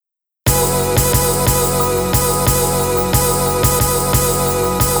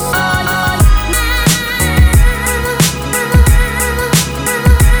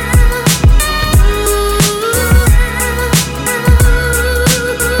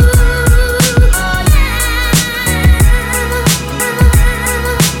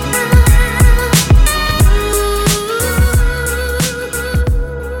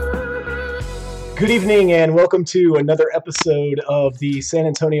evening and welcome to another episode of the San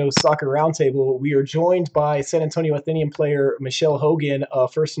Antonio Soccer Roundtable. We are joined by San Antonio Athenian player Michelle Hogan.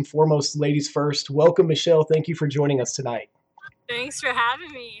 First and foremost, ladies first. Welcome, Michelle. Thank you for joining us tonight. Thanks for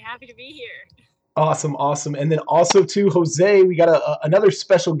having me. Happy to be here. Awesome. And then also to Jose, we got another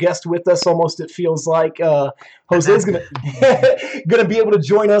special guest with us. Almost it feels like Jose's gonna be able to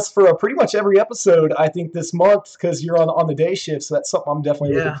join us for pretty much every episode, I think, this month because you're on the day shift. So that's something I'm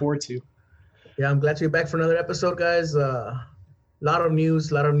definitely looking forward to. Yeah, I'm glad to be back for another episode, guys. A lot of news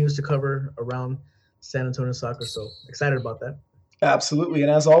to cover around San Antonio soccer. So excited about that. Absolutely. And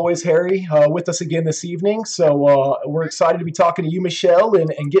as always, Harry, with us again this evening. So we're excited to be talking to you, Michelle,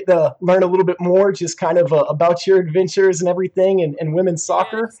 and get to learn a little bit more just kind of about your adventures and everything and women's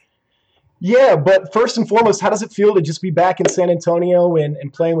soccer. Yes. Yeah, but first and foremost, how does it feel to just be back in San Antonio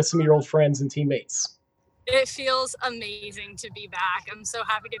and playing with some of your old friends and teammates? It feels amazing to be back. I'm so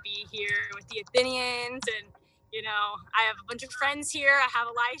happy to be here with the Athenians, and I have a bunch of friends here. I have a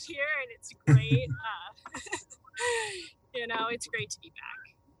life here, and it's great. It's great to be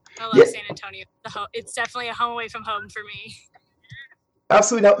back. I love San Antonio. It's definitely a home away from home for me.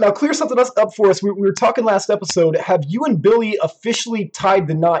 Absolutely. Now clear something else up for us. We were talking last episode. Have you and Billy officially tied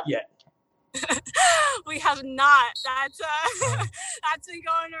the knot yet? We have not. That's been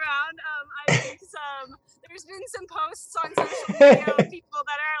going around. I think there's been some posts on social media of people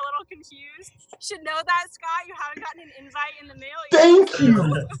that are a little confused. You should know that, Scott. You haven't gotten an invite in the mail yet. Thank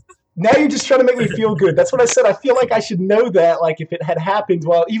you. Now you're just trying to make me feel good. That's what I said. I feel like I should know that, like if it had happened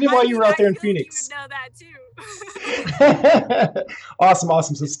while you were out there in Phoenix. You would know that too.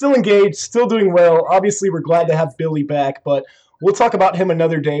 Awesome. So still engaged, still doing well. Obviously, we're glad to have Billy back, but we'll talk about him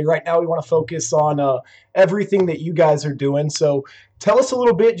another day. Right now, we want to focus on everything that you guys are doing. So tell us a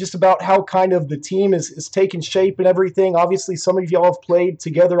little bit just about how kind of the team is taking shape and everything. Obviously, some of y'all have played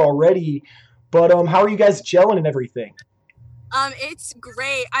together already, but how are you guys gelling and everything? It's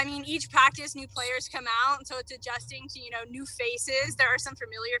great. I mean, each practice, new players come out, so it's adjusting to, new faces. There are some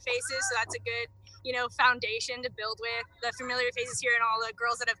familiar faces, so that's a good, foundation to build with. The familiar faces here and all the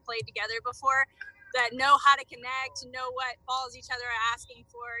girls that have played together before that know how to connect, know what balls each other are asking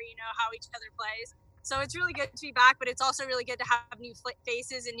for, how each other plays. So it's really good to be back, but it's also really good to have new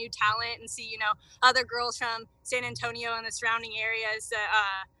faces and new talent and see, other girls from San Antonio and the surrounding areas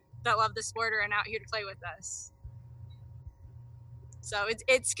that love the sport are out here to play with us. So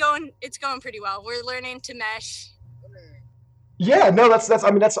it's going pretty well. We're learning to mesh. Yeah, no,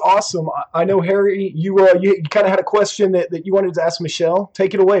 that's awesome. I know, Harry, you kind of had a question that you wanted to ask Michelle.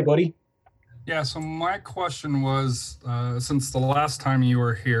 Take it away, buddy. Yeah, so my question was, since the last time you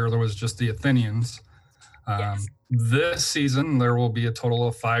were here, there was just the Athenians. Yes. This season, there will be a total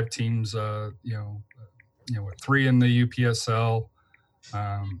of 5 teams, 3 in the UPSL,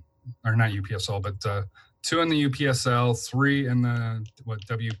 or not UPSL, but 2 in the UPSL, 3 in the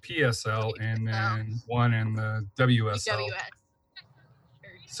WPSL, and then 1 in the WSL.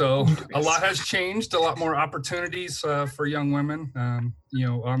 So a lot has changed, a lot more opportunities for young women,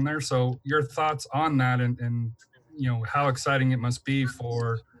 on there. So your thoughts on that and how exciting it must be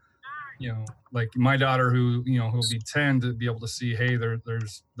for, like my daughter who'll be 10 to be able to see, hey,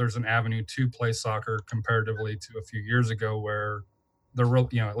 there's an avenue to play soccer comparatively to a few years ago where there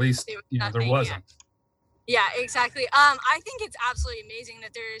wasn't. Yeah, exactly. I think it's absolutely amazing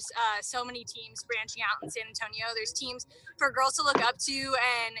that there's so many teams branching out in San Antonio. There's teams for girls to look up to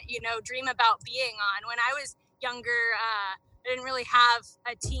and, dream about being on. When I was younger, I didn't really have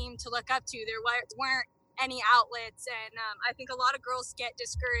a team to look up to. There weren't any outlets. And I think a lot of girls get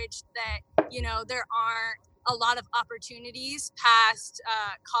discouraged that, there aren't a lot of opportunities past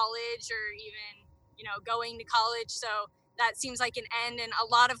college or even, going to college. So that seems like an end, and a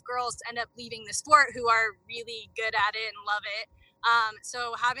lot of girls end up leaving the sport who are really good at it and love it.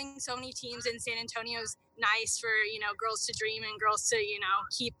 So having so many teams in San Antonio is nice for, girls to dream and girls to,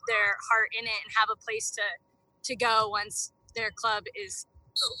 keep their heart in it and have a place to go once their club is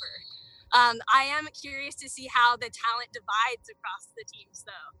over. I am curious to see how the talent divides across the teams,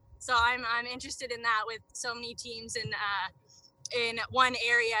 though. So I'm interested in that with so many teams in one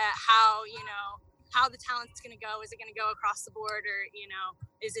area, how the talent's going to go. Is it going to go across the board, or,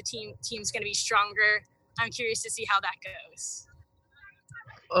 is the team's going to be stronger? I'm curious to see how that goes.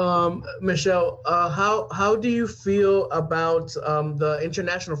 Michelle, how do you feel about the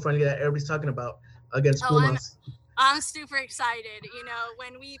international friendly that everybody's talking about against Pumas? I'm super excited.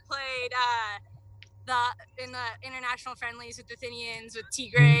 When we played in the international friendlies with the Athenians, with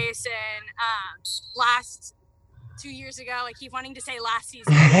Tigres, and last 2 years ago. I keep wanting to say last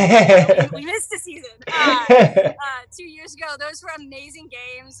season. We missed a season. 2 years ago, those were amazing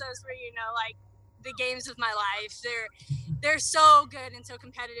games. Those were, the games of my life. They're so good and so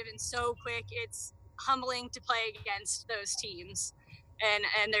competitive and so quick. It's humbling to play against those teams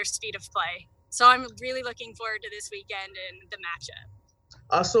and their speed of play. So I'm really looking forward to this weekend and the matchup.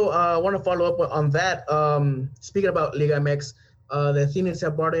 Also, I want to follow up on that. Speaking about Liga MX, the Athenians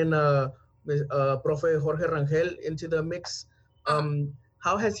have brought in Profe Jorge Rangel into the mix.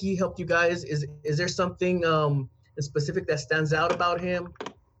 How has he helped you guys? Is there something specific that stands out about him?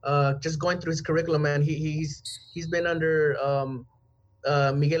 Just going through his curriculum, and he's been under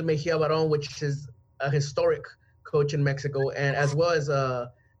Miguel Mejia Baron, which is a historic coach in Mexico, and as well as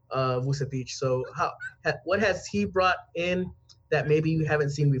Vucetich. So what has he brought in that maybe you haven't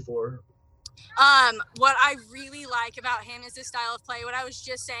seen before? What I really like about him is his style of play. What I was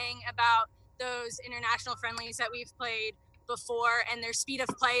just saying about those international friendlies that we've played before, and their speed of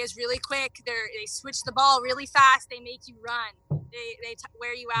play is really quick. They switch the ball really fast. They make you run. They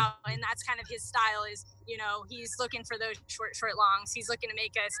wear you out, and that's kind of his style. Is he's looking for those short longs. He's looking to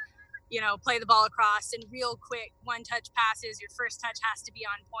make us play the ball across and real quick one-touch passes. Your first touch has to be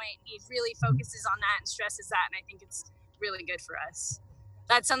on point. He really focuses on that and stresses that, and I think it's really good for us.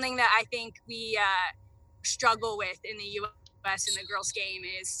 That's something that I think we struggle with in the U.S. in the girls' game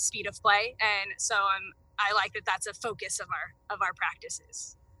is speed of play, and so I like that that's a focus of our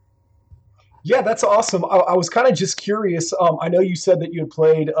practices. Yeah, that's awesome. I was kind of just curious. I know you said that you had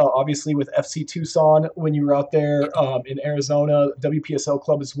played, obviously, with FC Tucson when you were out there in Arizona, WPSL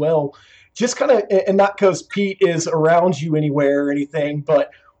club as well. Just kind of, and not because Pete is around you anywhere or anything, but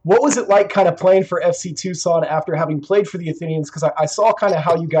what was it like kind of playing for FC Tucson after having played for the Athenians? Because I saw kind of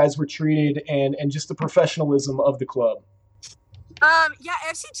how you guys were treated and just the professionalism of the club. Yeah,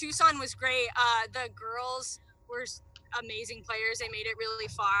 FC Tucson was great. The girls were amazing players. They made it really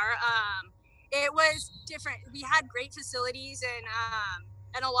far. It was different. We had great facilities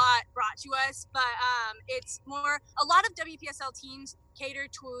and a lot brought to us, but it's more, a lot of WPSL teams cater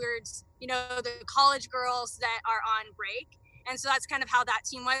towards, the college girls that are on break. And so that's kind of how that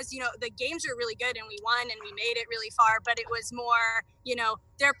team was. The games were really good and we won and we made it really far, but it was more,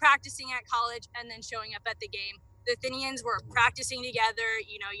 they're practicing at college and then showing up at the game. The Athenians were practicing together.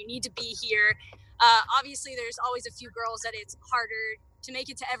 You need to be here. Obviously, there's always a few girls that it's harder to make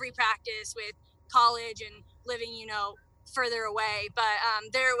it to every practice with college and living, further away. But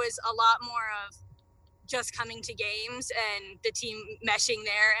there was a lot more of just coming to games and the team meshing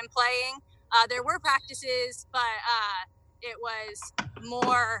there and playing. There were practices, but it was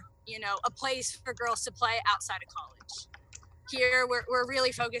more, a place for girls to play outside of college. Here, we're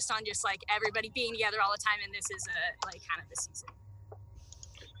really focused on just like everybody being together all the time, and this is kind of the season.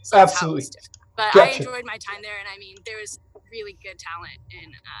 So absolutely. But gotcha. I enjoyed my time there, and there was really good talent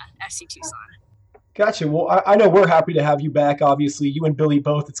in FC Tucson. Gotcha. Well, I know we're happy to have you back. Obviously, you and Billy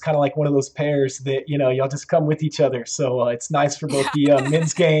both. It's kind of like one of those pairs that y'all just come with each other. So it's nice for both the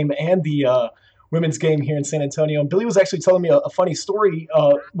men's game and the women's game here in San Antonio. And Billy was actually telling me a funny story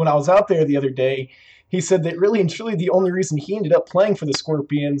when I was out there the other day. He said that really and truly the only reason he ended up playing for the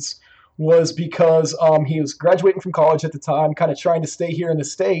Scorpions was because he was graduating from college at the time, kind of trying to stay here in the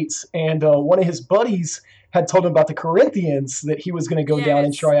States. And one of his buddies had told him about the Corinthians that he was going to go down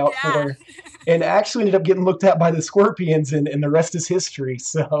and try out for, and actually ended up getting looked at by the Scorpions, and the rest is history.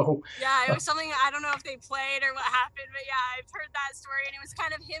 So yeah, it was something, I don't know if they played or what happened, but yeah, I've heard that story, and it was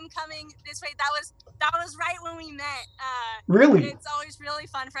kind of him coming this way. That was right when we met. Really? It's always really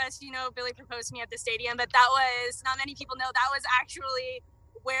fun for us. Billy proposed to me at the stadium, but that was, not many people know, that was actually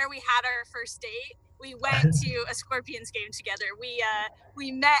where we had our first date. We went to a Scorpions game together.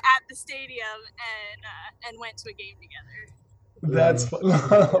 We met at the stadium and went to a game together. That's fun.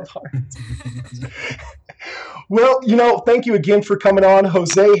 Well, thank you again for coming on.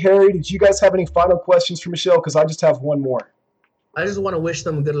 Jose, Harry, did you guys have any final questions for Michelle? Because I just have one more. I just want to wish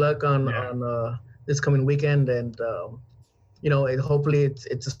them good luck on this coming weekend, and hopefully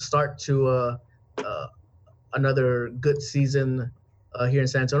it's a start to another good season here in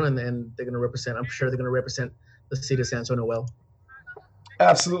San Antonio, and they're going to represent. I'm sure they're going to represent the city of San Antonio well.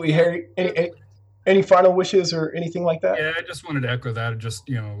 Absolutely, Harry. Any final wishes or anything like that? Yeah, I just wanted to echo that. Just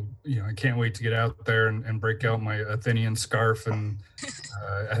I can't wait to get out there and break out my Athenian scarf, and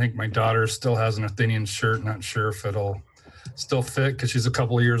I think my daughter still has an Athenian shirt. Not sure if it'll still fit because she's a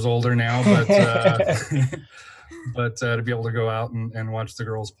couple of years older now, but to be able to go out and watch the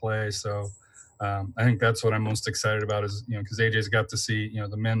girls play. So I think that's what I'm most excited about is, because AJ's got to see,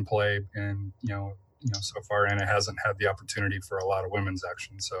 the men play, and, so far Anna hasn't had the opportunity for a lot of women's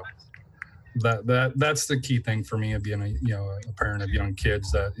action. So that's the key thing for me of being a parent of young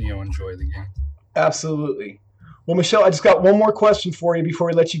kids that, enjoy the game. Absolutely. Well, Michelle, I just got one more question for you before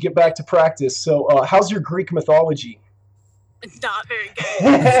we let you get back to practice. So, how's your Greek mythology? Not very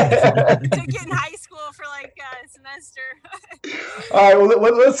good. Took it in high school for like a semester. All right,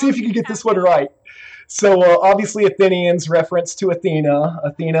 well, let's see if you can get this one right. So, obviously, Athenians, reference to Athena.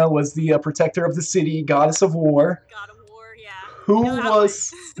 Athena was the protector of the city, goddess of war. God of War, yeah.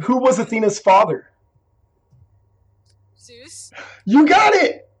 Who was Athena's father? Zeus. You got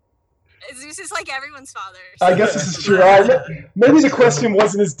it! Zeus is like everyone's father. So. I guess this is true. Maybe the question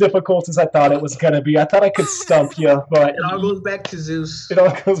wasn't as difficult as I thought it was going to be. I thought I could stump you, but... It all goes back to Zeus. It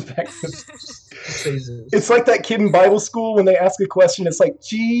all goes back to Zeus. It's like that kid in Bible school when they ask a question, it's like,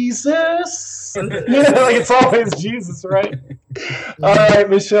 Jesus? Like it's always Jesus, right? All right,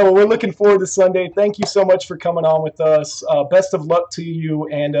 Michelle, we're looking forward to Sunday. Thank you so much for coming on with us. Best of luck to you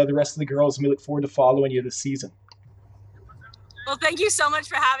and the rest of the girls, and we look forward to following you this season. Well, thank you so much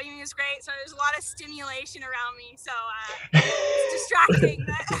for having me. It was great. So there's a lot of stimulation around me, so it's distracting.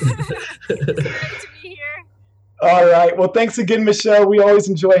 It's great to be here. All right. Well, thanks again, Michelle. We always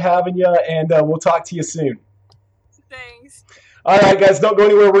enjoy having you, and we'll talk to you soon. Thanks. All right, guys, don't go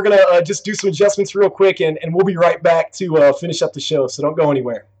anywhere. We're going to just do some adjustments real quick, and we'll be right back to finish up the show, so don't go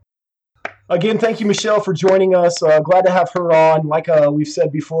anywhere. Again, thank you, Michelle, for joining us. Glad to have her on. Like we've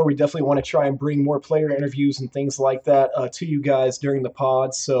said before, we definitely want to try and bring more player interviews and things like that to you guys during the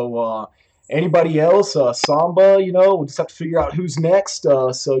pod. So anybody else, Samba, we'll just have to figure out who's next.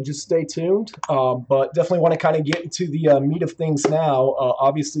 So just stay tuned. But definitely want to kind of get into the meat of things now.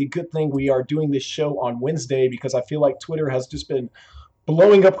 Obviously, good thing we are doing this show on Wednesday because I feel like Twitter has just been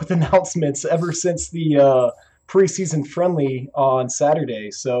blowing up with announcements ever since the preseason friendly on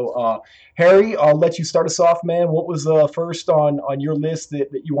Saturday. So, Harry, I'll let you start us off, man. What was first on your list that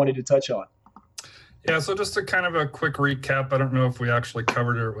you wanted to touch on? Yeah, so just a kind of a quick recap. I don't know if we actually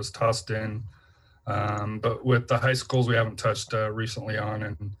covered it. It was tossed in. But with the high schools, we haven't touched recently on.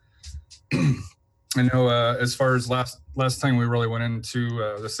 And I know as far as last time we really went into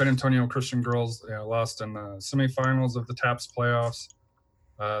the San Antonio Christian girls lost in the semifinals of the TAPS playoffs.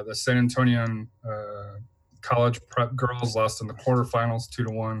 The San Antonio college prep girls lost in the quarterfinals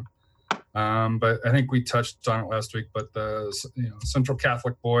 2-1. But I think we touched on it last week. But the Central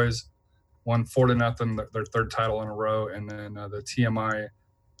Catholic boys won 4-0, their third title in a row, and then the TMI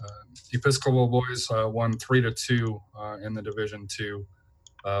Episcopal boys won 3-2 in the Division II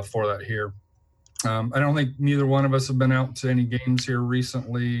for that here. I don't think neither one of us have been out to any games here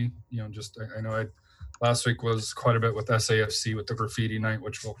recently. I know last week was quite a bit with SAFC with the graffiti night,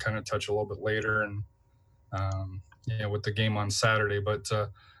 which we'll kind of touch a little bit later, and with the game on Saturday. But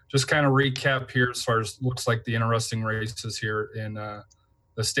just kind of recap here as far as looks like the interesting races here in the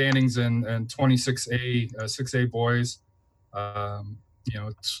standings in 26A, 6A boys.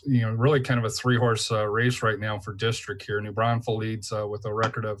 It's really kind of a three-horse race right now for district here. New Braunfels leads with a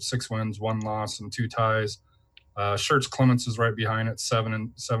record of 6 wins, 1 loss, and 2 ties. Schertz Clements is right behind it,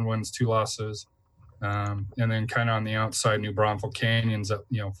 7 wins, 2 losses. And then kind of on the outside, New Braunfels Canyons at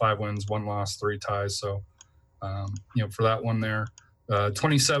 5 wins, 1 loss, 3 ties. So for that one there.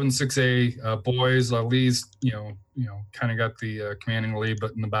 27 6A boys, Lee's kind of got the commanding lead,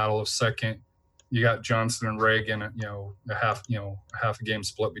 but in the battle of second, you got Johnson and Reagan at a half a game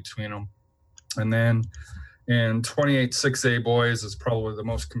split between them. And then in 28 6A boys is probably the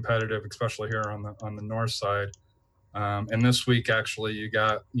most competitive, especially here on the north side. And this week actually you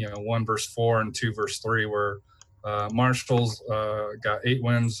got 1 versus 4 and 2 versus 3, where Marshall's got 8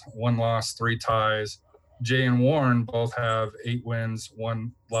 wins, 1 loss, 3 ties. Jay and Warren both have 8 wins,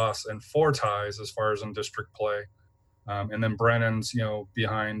 1 loss, and 4 ties as far as in district play. And then Brennan's,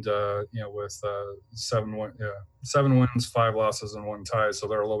 behind, with 7 wins, 5 losses, and 1 tie. So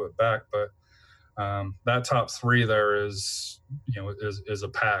they're a little bit back, but that top 3 there is a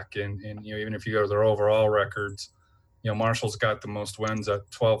pack. And even if you go to their overall records, Marshall's got the most wins at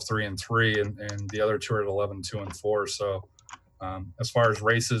 12-3-3, and the other 2 are at 11-2-4. So as far as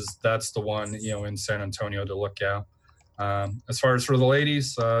races, that's the one, in San Antonio to look at. As far as for the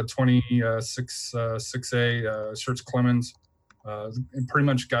ladies, 26 6A, Schertz Clemens pretty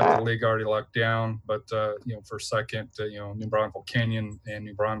much got the league already locked down. But, for second, New Braunfels Canyon and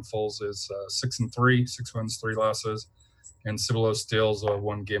New Braunfels is 6-3, 6 wins, 3 losses. And Cibolo Steels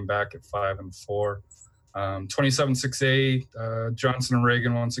 1 game back at 5-4. 27 6A, Johnson and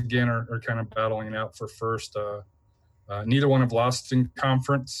Reagan once again are kind of battling it out for first. Neither one have lost in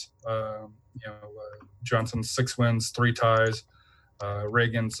conference. Johnson's 6 wins, 3 ties.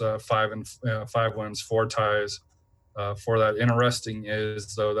 Reagan's 5 wins, 4 ties. For that, interesting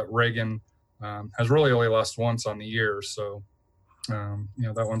is though that Reagan has really only lost once on the year, so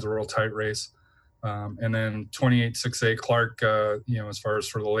that one's a real tight race. And then 28-6A Clark, as far as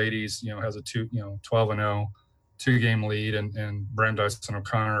for the ladies, has a 12-0 2-game lead, and Brandeis and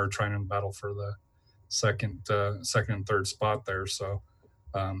O'Connor are trying to battle for the second and third spot there. So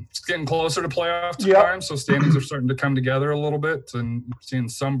it's getting closer to playoff time. So standings are starting to come together a little bit, and you're seeing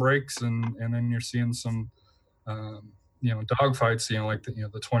some breaks, and then you're seeing some, dogfights, like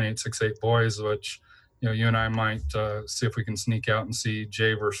the 28-6-8 boys, which, you and I might see if we can sneak out and see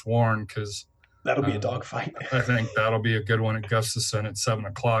Jay versus Warren, because that'll be a dogfight. I think that'll be a good one at Gustafson at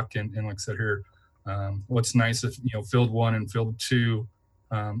 7:00. And like I said here, what's nice if, field 1 and field 2,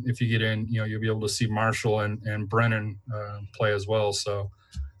 if you get in, you'll be able to see Marshall and Brennan play as well. So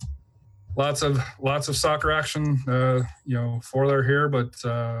lots of soccer action, for there here. But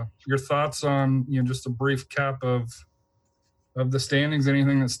your thoughts on, just a brief cap of the standings,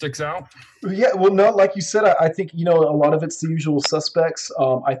 anything that sticks out? Yeah, well, no, like you said, I think, a lot of it's the usual suspects.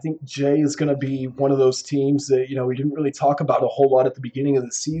 I think Jay is going to be one of those teams that, we didn't really talk about a whole lot at the beginning of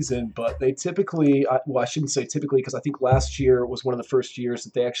the season, but they typically, I shouldn't say typically, because I think last year was one of the first years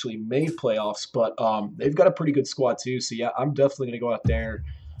that they actually made playoffs, but they've got a pretty good squad too. So yeah, I'm definitely going to go out there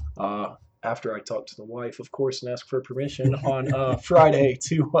after I talk to the wife, of course, and ask for permission on Friday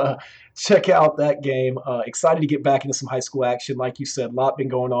to check out that game. Excited to get back into some high school action. Like you said, a lot been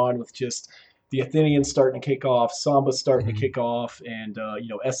going on with just the Athenians starting to kick off, Samba starting to kick off, and,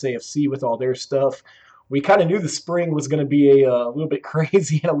 SAFC with all their stuff. We kind of knew the spring was going to be a little bit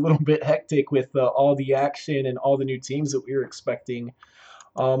crazy and a little bit hectic with all the action and all the new teams that we were expecting.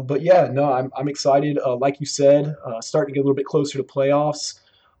 But yeah, no, I'm excited. Like you said, starting to get a little bit closer to playoffs.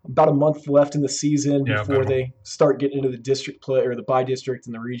 About a month left in the season before they start getting into the district play or the bi-district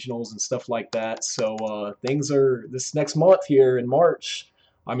and the regionals and stuff like that. So things are this next month here in March.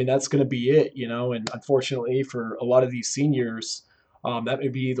 I mean, that's going to be it, and unfortunately for a lot of these seniors, that may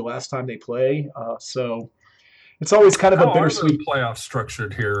be the last time they play. So it's always kind of a bittersweet. How are the playoffs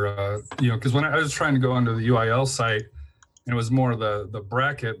structured here? Because when I was trying to go onto the UIL site, and it was more the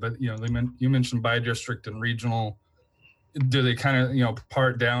bracket, but, you mentioned bi-district and regional. Do they kind of,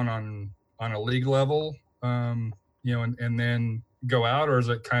 part down on a league level, and then go out, or is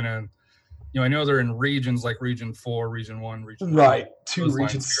it kind of, I know they're in regions like Region 4, Region 1, Region 2,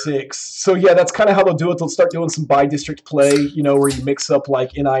 Region 6. So yeah, that's kind of how they'll do it. They'll start doing some bi-district play, where you mix up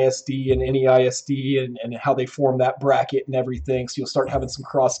like NISD and NEISD and how they form that bracket and everything. So you'll start having some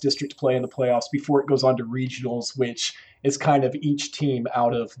cross-district play in the playoffs before it goes on to regionals, which is kind of each team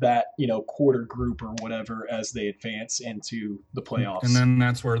out of that, quarter group or whatever as they advance into the playoffs. And then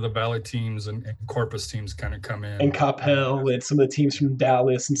that's where the Valley teams and Corpus teams kind of come in. And Coppell and some of the teams from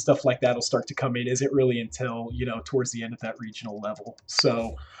Dallas and stuff like that will start to come in. Isn't really until, towards the end of that regional level.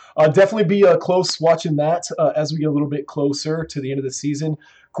 So definitely be close watching that as we get a little bit closer to the end of the season.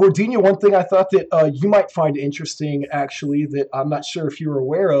 Gordina, one thing I thought that you might find interesting, actually, that I'm not sure if you're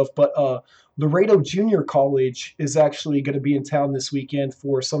aware of, but Laredo Junior College is actually going to be in town this weekend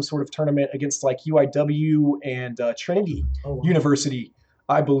for some sort of tournament against like UIW and Trinity University,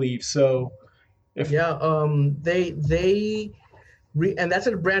 I believe. So, and that's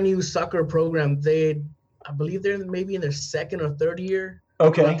a brand new soccer program. I believe they're maybe in their second or third year.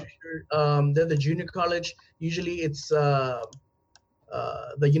 Okay. They're the junior college. Usually it's the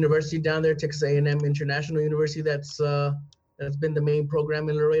university down there, Texas A&M International University. That's been the main program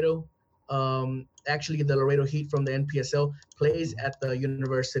in Laredo. Actually, the Laredo Heat from the NPSL plays at the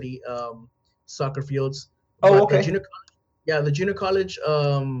university soccer fields. Oh, okay. The junior college,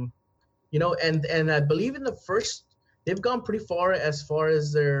 and I believe in the first, they've gone pretty far as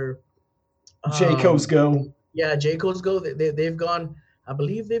their JCOs go. Yeah, JCOs go. They've gone. I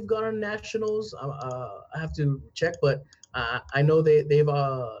believe they've gone on nationals. I have to check, but I know they've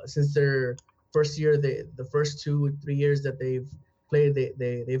since their first year, the first 2 or 3 years that they've played,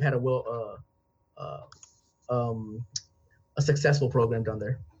 they've had a successful program down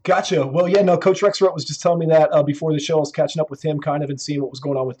there. Gotcha. Well, yeah, no, Coach Rexroth was just telling me that before the show. I was catching up with him kind of and seeing what was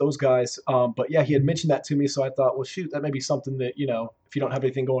going on with those guys. But yeah, he had mentioned that to me, so I thought, well, shoot, that may be something that, if you don't have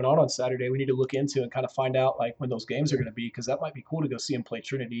anything going on Saturday, we need to look into and kind of find out like when those games are going to be, because that might be cool to go see him play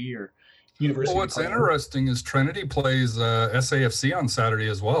Trinity or University. Well, what's interesting is Trinity plays SAFC on Saturday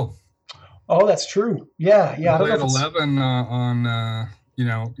as well. Oh, that's true. Yeah. I don't know if 11 on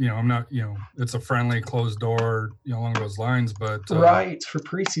I'm not, it's a friendly closed door, along those lines, but right, for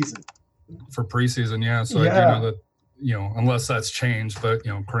preseason. Yeah. So yeah. I do know that, unless that's changed, but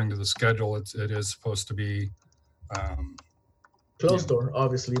according to the schedule, it is supposed to be closed door,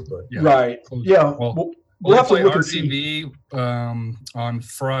 obviously, but yeah. Right. Yeah. Well, we'll have to look RTV on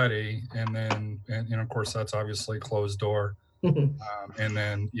Friday, and then of course that's obviously closed door. And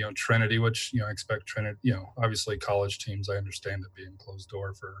then, Trinity, which, I expect Trinity, obviously college teams, I understand it being closed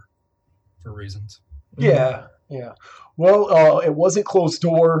door for reasons. Yeah. Well, it wasn't closed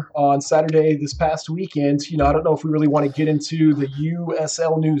door on Saturday this past weekend. I don't know if we really want to get into the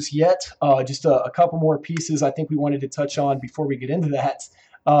USL news yet. Just a couple more pieces I think we wanted to touch on before we get into that.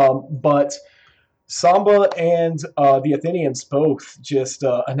 But Samba and the Athenians both just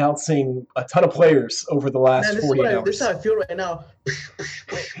announcing a ton of players over the last 48 hours. This is how I feel right now.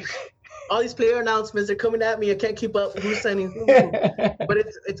 All these player announcements are coming at me. I can't keep up who's signing who. But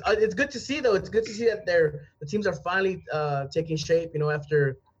it's good to see, though. It's good to see that the teams are finally taking shape.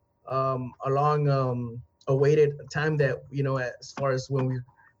 After a long awaited time that as far as when we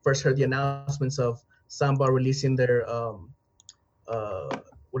first heard the announcements of Samba releasing their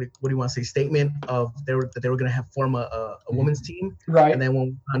what do you want to say, statement of that they were going to form a women's team, right? And then when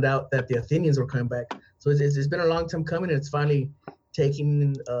we found out that the Athenians were coming back, so it's been a long time coming, and it's finally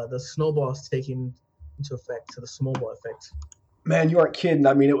taking the snowballs taking into effect, to the snowball effect. Man, you aren't kidding.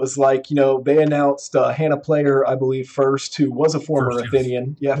 I mean, it was like, they announced Hannah Player, I believe, first, who was a former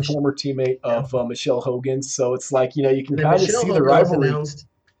Athenian, former teammate of Michelle Hogan. So it's like, you can kind of see the rivalry.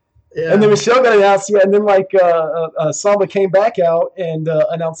 Yeah. And then Michelle got announced, and then Samba came back out and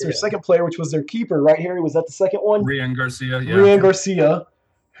announced their second player, which was their keeper, right, Harry? Was that the second one? Rian Garcia, Rian Garcia,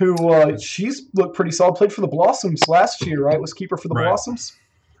 who she's looked pretty solid, played for the Blossoms last year, right? Was keeper for the Blossoms.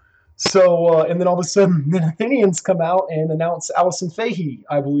 So, and then all of a sudden, the Athenians come out and announce Allison Fahey,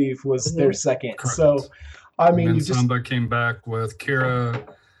 I believe, was their second. Correct. So, I mean, and then Samba came back with Kira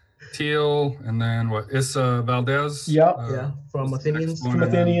Teal, and then Issa Valdez. From Athenians. From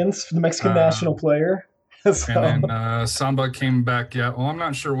Athenians, the Mexican national player. So. And then Samba came back. Well, I'm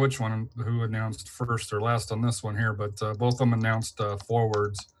not sure which one who announced first or last on this one here, but both of them announced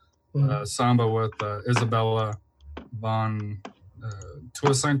forwards. Samba with Isabella Von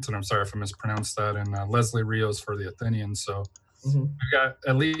Tuasant, and I'm sorry if I mispronounced that, and Leslie Rios for the Athenians. So we've got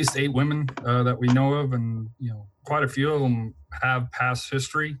at least 8 women that we know of, and quite a few of them have past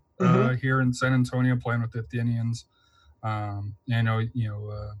history here in San Antonio playing with the Athenians. I know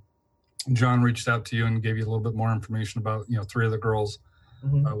John reached out to you and gave you a little bit more information about 3 of the girls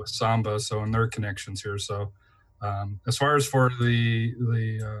with Samba, so and their connections here. So as far as for the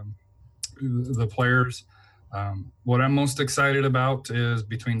players, what I'm most excited about is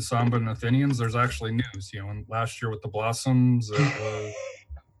between Samba and Athenians, there's actually news. And last year with the Blossoms, it was,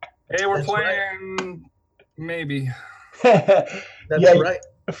 hey, we're playing, maybe. That's right.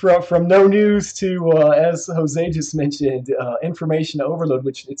 From no news to, as Jose just mentioned, information overload,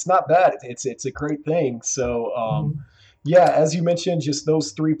 which it's not bad. It's a great thing. So, as you mentioned, just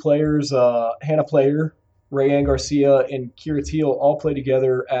those 3 players, Hannah Player, Rayanne Garcia, and Kira Teal all play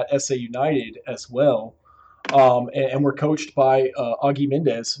together at SA United as well. And we're coached by Augie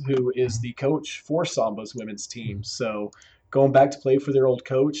Mendez, who is the coach for Samba's women's team. So going back to play for their old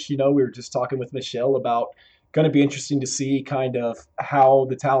coach, we were just talking with Michelle about going to be interesting to see kind of how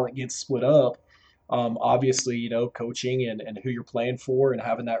the talent gets split up. Obviously, coaching and who you're playing for and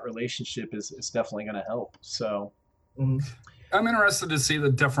having that relationship is definitely going to help. So I'm interested to see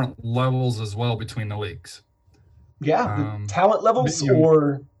the different levels as well between the leagues. Yeah, the talent levels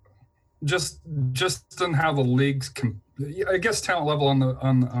or just in how the leagues I guess talent level on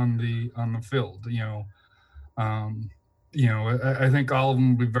the field. I think all of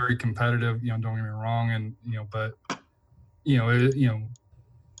them will be very competitive. Don't get me wrong, and but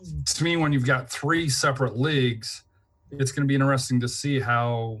to me, when you've got 3 separate leagues, it's going to be interesting to see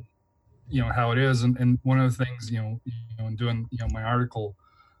how how it is. And one of the things in doing my article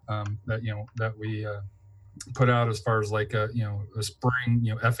that we put out as far as like a spring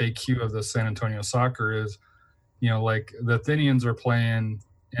FAQ of the San Antonio soccer is like the Athenians are playing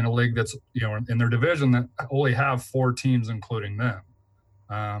in a league that's in their division that only have 4 teams including them,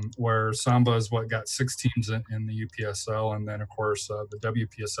 where Samba is got 6 teams in the UPSL, and then of course the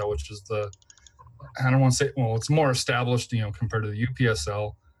WPSL, which is I don't want to say, well, it's more established compared to the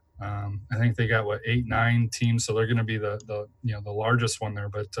UPSL. I think they got 8-9 teams, so they're going to be the largest one there,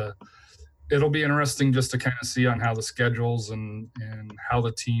 but it'll be interesting just to kind of see on how the schedules and how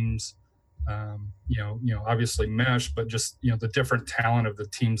the teams, obviously mesh, but just, the different talent of the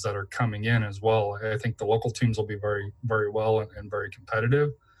teams that are coming in as well. I think the local teams will be very, very well and very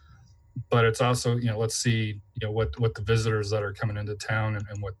competitive, but it's also, let's see, what the visitors that are coming into town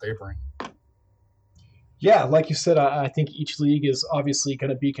and what they bring. Yeah, like you said, I think each league is obviously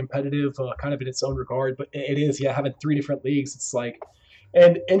going to be competitive, kind of in its own regard, but it is, having 3 different leagues. It's like,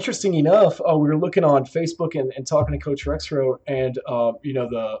 and interesting enough, we were looking on Facebook and talking to Coach Rexroth, and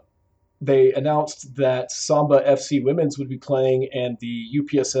they announced that Samba FC Women's would be playing in the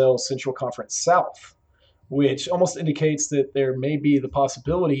UPSL Central Conference South, which almost indicates that there may be the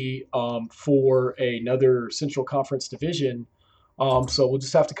possibility for another Central Conference division. So we'll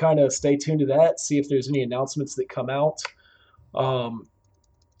just have to kind of stay tuned to that, see if there's any announcements that come out.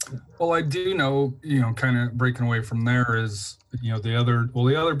 Well, I do know, kind of breaking away from there is, the other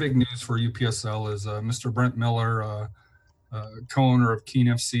big news for UPSL is Mr. Brent Miller, co-owner of Keene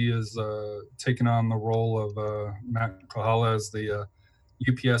FC, is taking on the role of Matt Kohala as the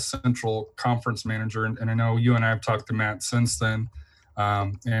UPS Central Conference Manager. And I know you and I have talked to Matt since then,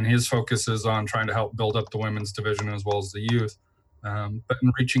 and his focus is on trying to help build up the women's division as well as the youth. But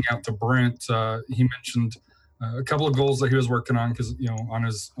in reaching out to Brent, he mentioned a couple of goals that he was working on because, on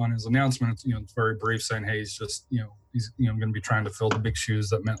his announcement, it's very brief, saying, hey, he's just, he's going to be trying to fill the big shoes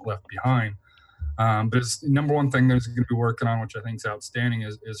that Matt left behind. But his number one thing that he's going to be working on, which I think is outstanding,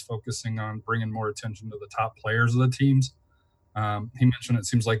 is focusing on bringing more attention to the top players of the teams. He mentioned it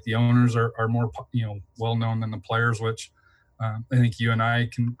seems like the owners are more, well known than the players, which I think you and I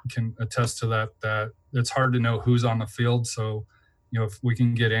can attest to that it's hard to know who's on the field. So, if we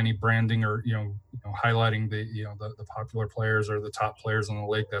can get any branding or, highlighting the popular players or the top players in the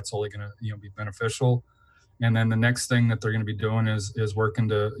league, that's only going to, be beneficial. And then the next thing that they're going to be doing is working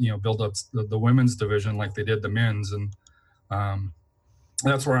to, build up the women's division like they did the men's. And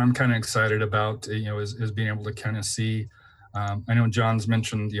that's where I'm kind of excited about, is being able to kind of see. I know John's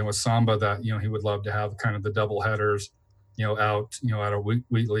mentioned, with Samba that, he would love to have kind of the double headers, out of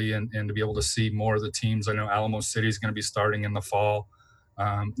Wheatley and to be able to see more of the teams. I know Alamo City is going to be starting in the fall,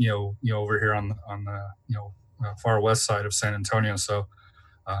 over here on the far west side of San Antonio. So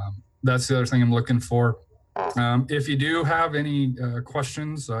that's the other thing I'm looking for. If you do have any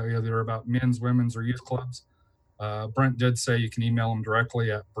questions, either about men's, women's, or youth clubs, Brent did say you can email him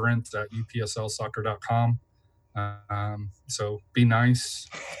directly at brent@upslsoccer.com. So be nice.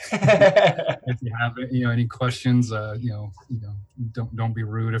 If you have any questions, don't be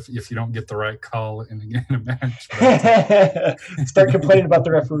rude if you don't get the right call in a match. But, start complaining about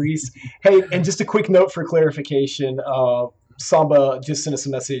the referees. Hey, and just a quick note for clarification, Samba just sent us a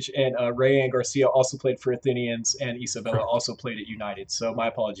message, and Rayanne Garcia also played for Athenians, and Isabella also played at United. So my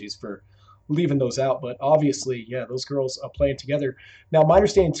apologies for leaving those out, but obviously, yeah, those girls are playing together. Now, my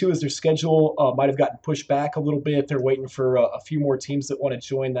understanding, too, is their schedule might have gotten pushed back a little bit. They're waiting for a few more teams that want to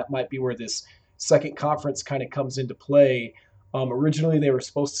join. That might be where this second conference kind of comes into play. Originally, they were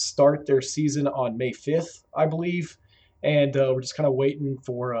supposed to start their season on May 5th, I believe, and we're just kind of waiting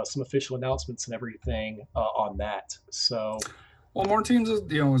for some official announcements and everything on that. So, well, more teams,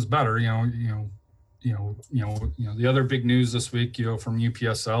 is better. The other big news this week, from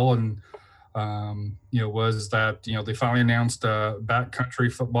UPSL and was that, they finally announced Backcountry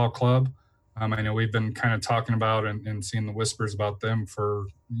Football Club. I know we've been kind of talking about and seeing the whispers about them for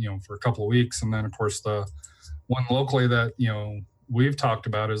a couple of weeks. And then, of course, the one locally that, we've talked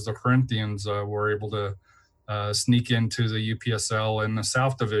about is the Corinthians were able to sneak into the UPSL in the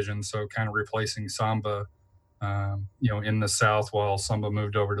South Division. So kind of replacing Samba, in the South while Samba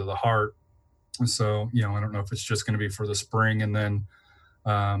moved over to the Heart. So, I don't know if it's just going to be for the spring, and then,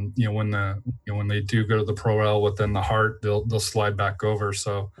 when they do go to the Pro L within the Heart, they'll slide back over.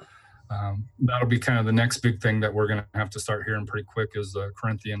 So that'll be kind of the next big thing that we're going to have to start hearing pretty quick, is the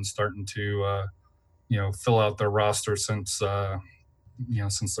Corinthians starting to, fill out their roster since they're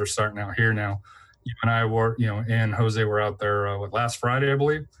starting out here now. You and I were, and Jose were out there last Friday, I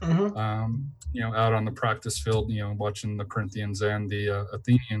believe, out on the practice field, watching the Corinthians and the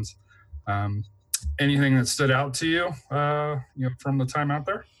Athenians. Anything that stood out to you, from the time out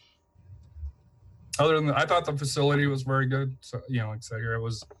there? Other than that, I thought the facility was very good. So, like I said here, it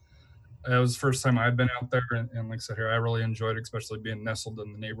was the first time I'd been out there, and like I said here, I really enjoyed it, especially being nestled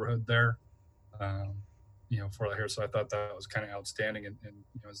in the neighborhood there, for that here. So I thought that was kind of outstanding, and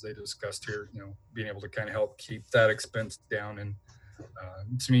as they discussed here, being able to kind of help keep that expense down, and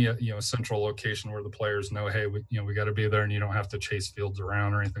to me, a central location where the players know, hey, we got to be there, and you don't have to chase fields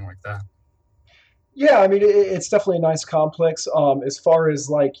around or anything like that. Yeah, I mean, it's definitely a nice complex. As far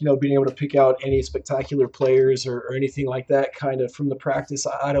as being able to pick out any spectacular players or anything like that, kind of from the practice,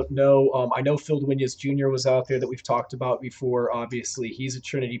 I don't know. I know Phil Duenas Jr. was out there that we've talked about before. Obviously, he's a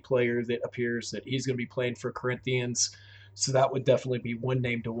Trinity player that appears that he's going to be playing for Corinthians, so that would definitely be one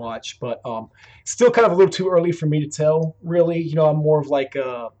name to watch. But still, kind of a little too early for me to tell. Really, I'm more of like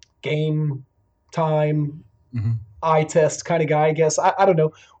a game time. Mm-hmm. Eye test kind of guy, I guess. I don't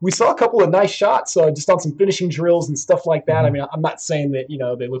know. We saw a couple of nice shots just on some finishing drills and stuff like that. Mm-hmm. I mean, I'm not saying that,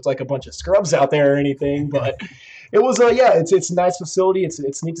 they looked like a bunch of scrubs out there or anything, but It was it's a nice facility.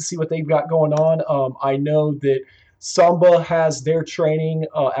 It's neat to see what they've got going on. I know that Samba has their training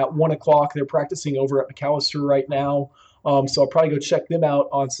at 1 o'clock. They're practicing over at McAllister right now. So I'll probably go check them out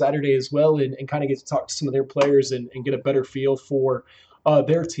on Saturday as well, and kind of get to talk to some of their players and get a better feel for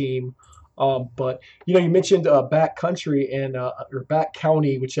their team. But you mentioned back country and or back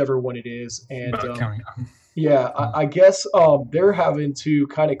county, whichever one it is, and Back County. yeah, I guess they're having to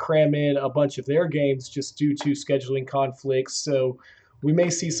kind of cram in a bunch of their games just due to scheduling conflicts. So we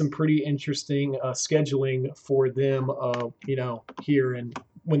may see some pretty interesting scheduling for them, here and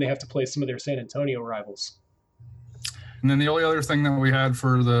when they have to play some of their San Antonio rivals. And then the only other thing that we had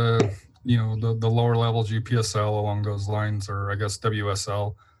for the lower levels UPSL along those lines, or I guess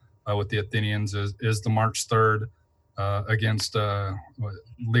WSL, with the Athenians is the March 3rd against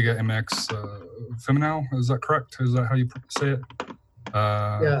Liga MX Femenil. Is that correct? Is that how you say it?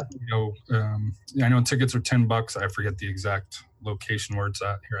 Yeah. I know tickets are $10. I forget the exact location where it's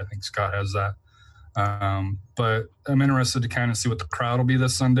at here. I think Scott has that. But I'm interested to kind of see what the crowd will be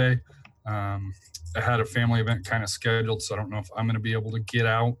this Sunday. I had a family event kind of scheduled, so I don't know if I'm going to be able to get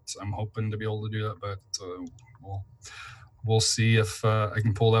out. I'm hoping to be able to do that, but we'll see if I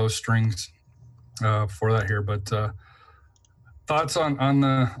can pull those strings for that here. But thoughts on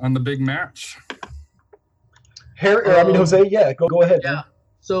the big match? Jose, yeah, go ahead. Yeah.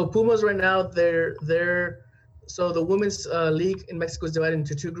 So Pumas right now, so the women's league in Mexico is divided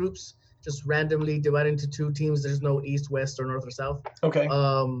into two groups, just randomly divided into two teams. There's no east, west, or north or south. Okay.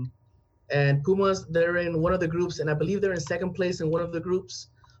 And Pumas, they're in one of the groups, and I believe they're in second place in one of the groups.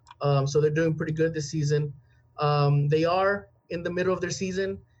 So they're doing pretty good this season. They are in the middle of their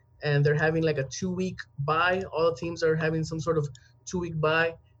season, and they're having like a 2-week bye. All the teams are having some sort of 2-week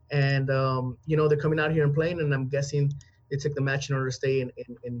bye, and they're coming out here and playing. And I'm guessing they took the match in order to stay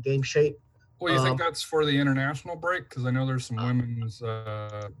in game shape. Well, you think that's for the international break? Because I know there's some women's.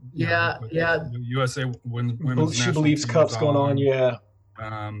 USA women's. She believes Cup's going on. Yeah.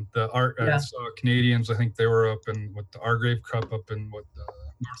 Canadians, I think they were up in the Argrave Cup up in North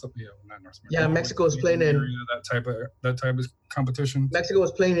America. Yeah, Mexico was playing in that type of competition. Mexico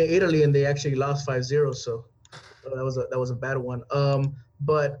was playing in Italy, and they actually lost 5-0. So that was a bad one.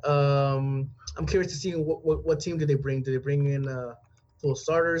 But I'm curious to see what team did they bring? Did they bring in full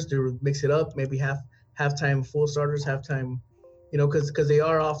starters? Do they mix it up? Maybe halftime full starters, halftime, because they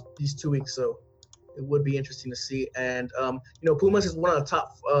are off these 2 weeks, so. It would be interesting to see. And, Pumas is one of the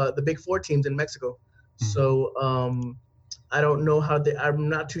top, the big four teams in Mexico. Mm-hmm. So I don't know I'm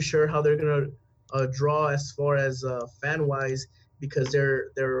not too sure how they're going to draw as far as fan-wise, because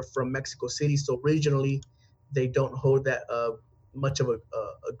they're from Mexico City. So regionally, they don't hold that much of a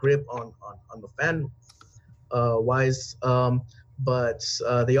grip on the fan-wise. But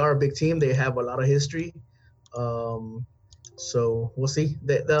they are a big team. They have a lot of history. So we'll see.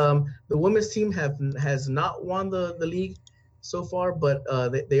 The women's team has not won the league so far, but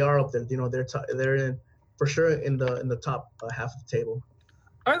they are up there. They're in, for sure in the top half of the table.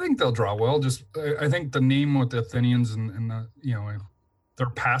 I think they'll draw well. Just I think the name with the Athenians and their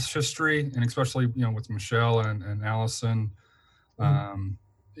past history, and especially with Michelle and Allison,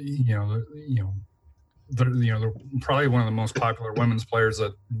 they're probably one of the most popular women's players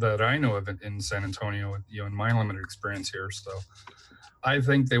that I know of in San Antonio, in my limited experience here. So I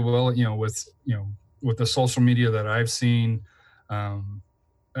think they will, with the social media that I've seen,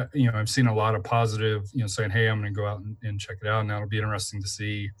 I've seen a lot of positive, saying, hey, I'm going to go out and check it out. And that'll be interesting to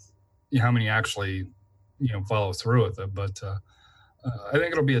see how many actually, follow through with it. But I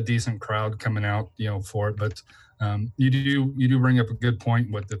think it'll be a decent crowd coming out, for it. But you do bring up a good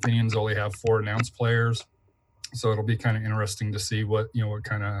point. With the Athenians only have 4 announced players, so it'll be kind of interesting to see what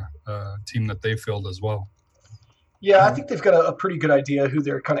kind of team that they filled as well. Yeah, I think they've got a pretty good idea who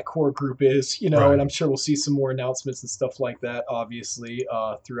their kind of core group is, Right. And I'm sure we'll see some more announcements and stuff like that, obviously,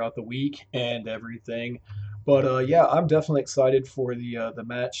 throughout the week and everything. But I'm definitely excited for the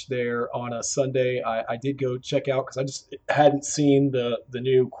match there on a Sunday. I did go check out because I just hadn't seen the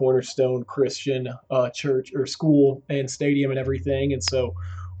new Cornerstone Christian church or school and stadium and everything, and so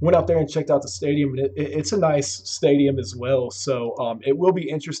went out there and checked out the stadium. And it's a nice stadium as well. So it will be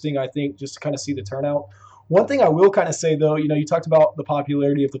interesting, I think, just to kind of see the turnout. One thing I will kind of say, though, you talked about the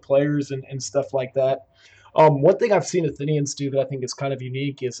popularity of the players and stuff like that. One thing I've seen Athenians do that I think is kind of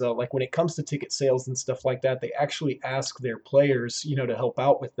unique is like when it comes to ticket sales and stuff like that, they actually ask their players, to help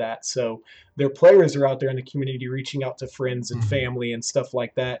out with that. So their players are out there in the community reaching out to friends and family and stuff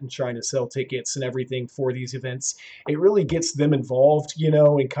like that and trying to sell tickets and everything for these events. It really gets them involved,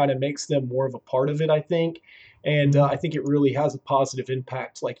 and kind of makes them more of a part of it, I think. And I think it really has a positive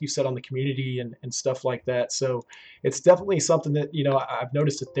impact, like you said, on the community and stuff like that. So it's definitely something that, I've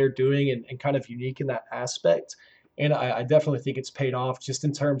noticed that they're doing and kind of unique in that aspect. And I definitely think it's paid off just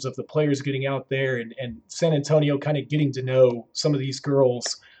in terms of the players getting out there and San Antonio kind of getting to know some of these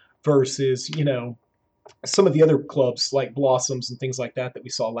girls versus, some of the other clubs like Blossoms and things like that we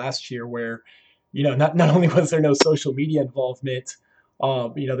saw last year where, not only was there no social media involvement,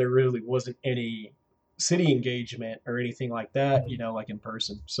 there really wasn't any city engagement or anything like that, like in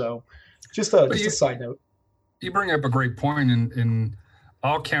person. So just a side note. You bring up a great point, and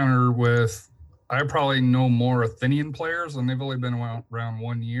I'll counter with, I probably know more Athenian players, and they've only been around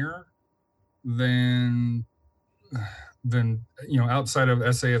 1 year than outside of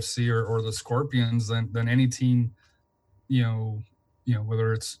SAFC or the Scorpions than any team,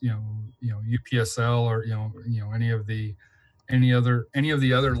 whether it's UPSL or any of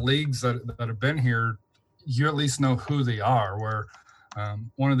the other leagues that have been here. You at least know who they are. Where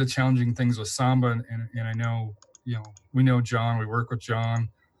one of the challenging things with Samba, and I know, we know John, we work with John,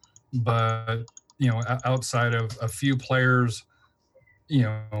 but, outside of a few players,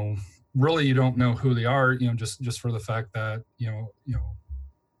 really you don't know who they are, just for the fact that,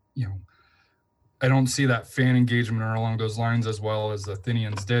 I don't see that fan engagement or along those lines as well as the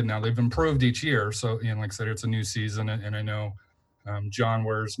Athenians did. Now they've improved each year. So, like I said, it's a new season, and I know, John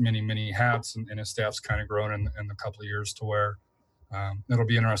wears many hats, and his staff's kind of grown in a couple of years to where it'll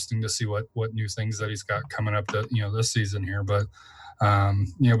be interesting to see what new things that he's got coming up this season here. But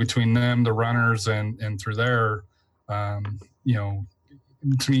between them, the runners, and through there,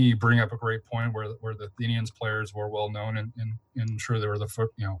 to me, you bring up a great point where the Athenians players were well known, and sure they were the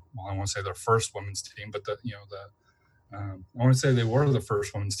first, I want to say their first women's team, but I want to say they were the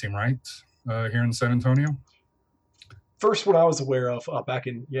first women's team, right, here in San Antonio. First one I was aware of back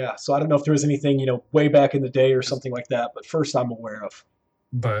in, so I don't know if there was anything, way back in the day or something like that, but first I'm aware of.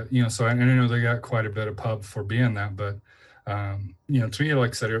 But, so I know they got quite a bit of pub for being that, but, to me,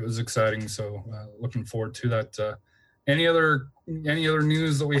 like I said, it was exciting. So looking forward to that. Any other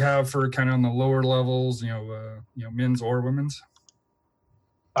news that we have for kind of on the lower levels, men's or women's?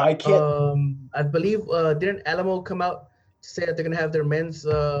 I can't. I believe, didn't Alamo come out to say that they're going to have their men's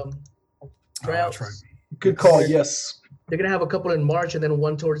tryouts? That's right. Good call, yes. They're going to have a couple in March and then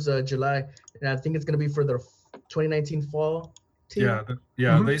one towards July. And I think it's going to be for their 2019 fall team.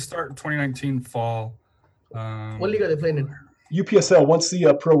 Yeah, They start 2019 fall. What league are they playing in? UPSL, once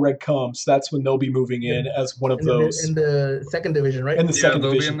the Pro Reg comes, that's when they'll be moving in as one of those. In the second division, right? In the second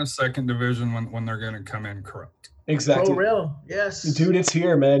division. They'll be in the second division when they're going to come in, correct. Exactly. Pro Rel, yes. Dude, it's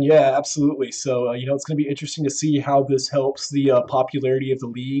here, man. Yeah, absolutely. So, it's going to be interesting to see how this helps the popularity of the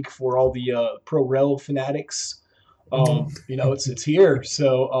league for all the Pro Rel fanatics. It's here.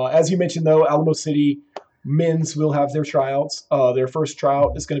 So, as you mentioned, though, Alamo City men's will have their tryouts. Their first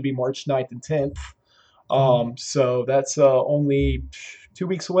tryout is going to be March 9th and 10th. So that's only 2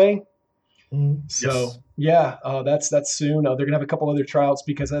 weeks away. So that's soon. They're gonna have a couple other tryouts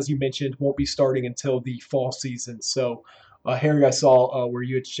because, as you mentioned, won't be starting until the fall season. So, Harry, I saw where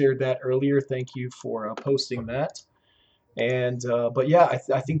you had shared that earlier. Thank you for posting that. And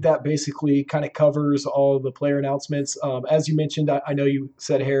I think that basically kind of covers all the player announcements. As you mentioned, I know you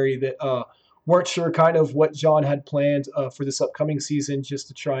said, Harry, that weren't sure kind of what John had planned for this upcoming season, just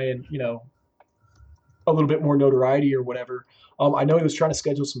to try and a little bit more notoriety or whatever. I know he was trying to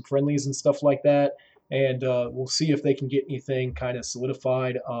schedule some friendlies and stuff like that, and we'll see if they can get anything kind of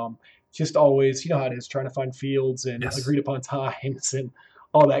solidified. Just always, how it is, trying to find fields and agreed upon times and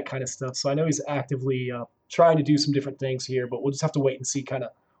all that kind of stuff. So I know he's actively trying to do some different things here, but we'll just have to wait and see kind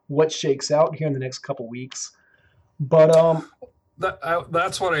of what shakes out here in the next couple weeks. But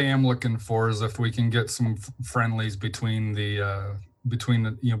that's what I am looking for, is if we can get some friendlies between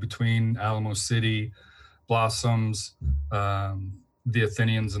between Alamo City, Blossoms, the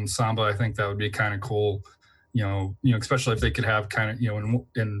Athenians, and Samba. I think that would be kind of cool, especially if they could have kind of,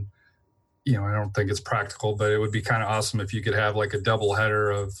 I don't think it's practical, but it would be kind of awesome if you could have like a double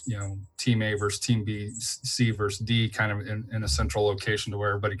header of, team A versus team B, C versus D, kind of in a central location to where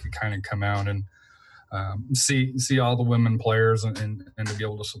everybody could kind of come out and see all the women players and to be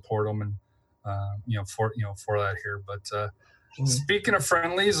able to support them and, for that here. But speaking of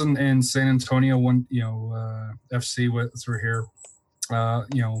friendlies and San Antonio, FC through here,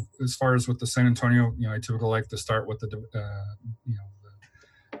 as far as with the San Antonio, I typically like to start with the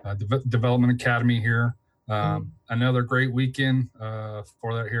Development Academy here. Another great weekend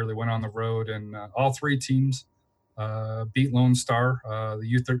for that here. They went on the road, and all three teams beat Lone Star. The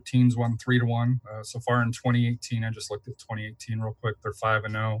U13s won 3-1. So far in 2018, I just looked at 2018 real quick. They're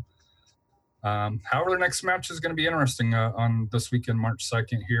 5-0. However, their next match is going to be interesting on this weekend, March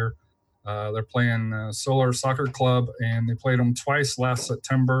 2nd here. They're playing Solar Soccer Club, and they played them twice last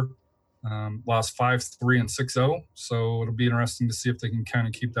September. Lost 5-3 and 6-0. So it'll be interesting to see if they can kind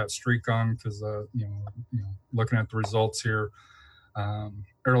of keep that streak on, because looking at the results here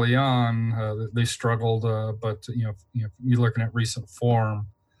early on, they struggled. But if you're looking at recent form,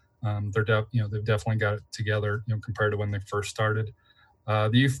 they've definitely got it together. Compared to when they first started.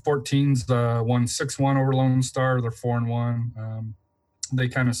 The U14s won 6-1 over Lone Star. They're 4-1. They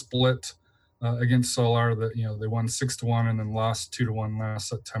kind of split against Solar. They won 6-1 and then lost 2-1 last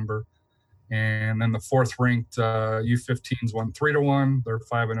September. And then the fourth ranked U15s won 3-1. They're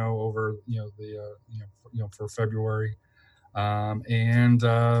 5-0 over for February. And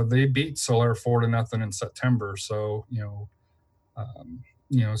they beat Solar 4-0 in September. So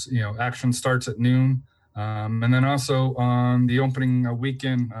action starts at noon. And then also on the opening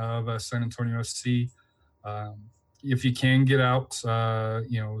weekend of San Antonio SC, if you can get out, the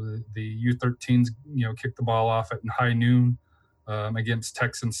U13s, kick the ball off at high noon against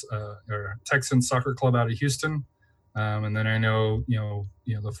Texan Soccer Club out of Houston. And then I know,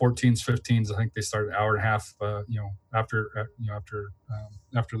 the 14s, 15s, I think they start an hour and a half, after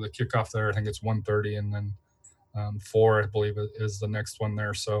the kickoff there. I think it's 1:30, and then 4, I believe, is the next one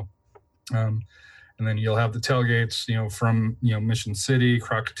there. So, and then you'll have the tailgates, from, Mission City,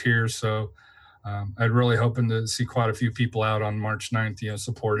 Crocketeers. So I'd really hoping to see quite a few people out on March 9th,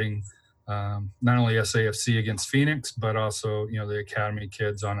 supporting not only SAFC against Phoenix, but also, the Academy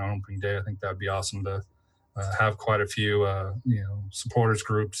kids on opening day. I think that'd be awesome to have quite a few, supporters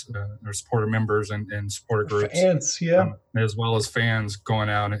groups or supporter members and supporter groups. Fans, yeah. As well as fans going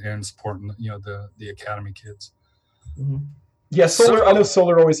out and supporting, the Academy kids. Mm-hmm. Yeah, Solar. I know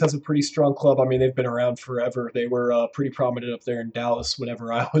Solar always has a pretty strong club. I mean, they've been around forever. They were pretty prominent up there in Dallas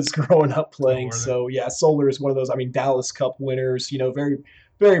whenever I was growing up playing. So yeah, Solar is one of those. I mean, Dallas Cup winners. Very,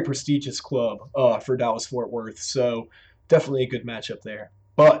 very prestigious club for Dallas Fort Worth. So definitely a good matchup there.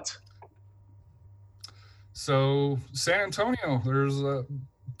 But so San Antonio, there's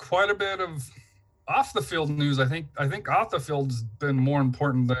quite a bit of off the field news. I think off the field's been more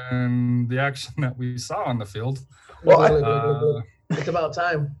important than the action that we saw on the field. Well, it's about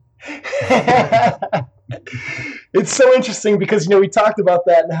time. It's so interesting because, we talked about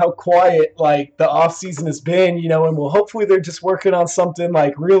that and how quiet, like, the off season has been, and hopefully they're just working on something,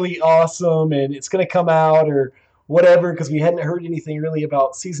 like, really awesome and it's going to come out or whatever, because we hadn't heard anything really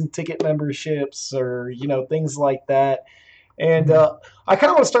about season ticket memberships or, things like that. And I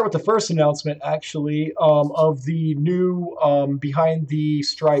kind of want to start with the first announcement, actually, of the new Behind the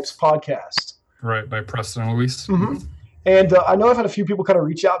Stripes podcast. Right, by Preston and Luis. Mm-hmm. And I know I've had a few people kind of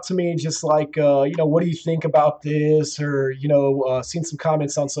reach out to me just like, what do you think about this? Or, seen some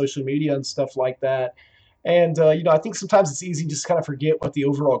comments on social media and stuff like that. And, I think sometimes it's easy just to kind of forget what the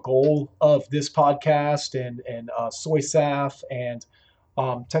overall goal of this podcast and SoySaf and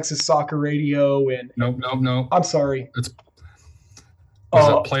Texas Soccer Radio and... No. I'm sorry. Is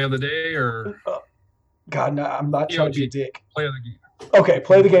it play of the day or... God, no, I'm not trying to be a dick. Play of the game. Okay,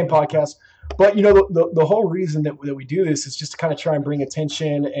 Play of the Game podcast. But, the whole reason that we do this is just to kind of try and bring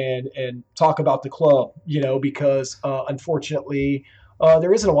attention and talk about the club, because unfortunately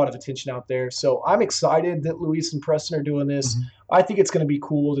there isn't a lot of attention out there. So I'm excited that Luis and Preston are doing this. Mm-hmm. I think it's going to be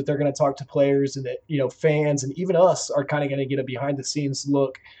cool that they're going to talk to players and that, fans and even us are kind of going to get a behind the scenes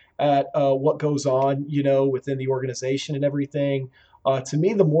look at what goes on, within the organization and everything. To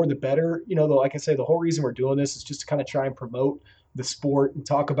me, the more the better. Like I say, the whole reason we're doing this is just to kind of try and promote the sport and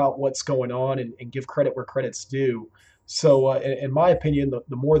talk about what's going on and give credit where credit's due. So in my opinion,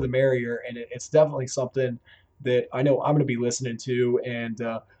 the more the merrier, and it's definitely something that I know I'm going to be listening to, and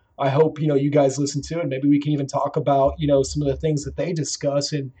I hope you guys listen to it. Maybe we can even talk about some of the things that they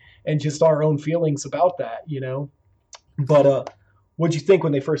discuss and just our own feelings about that. But what'd you think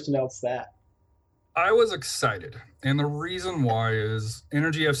when they first announced that? I was excited, and the reason why is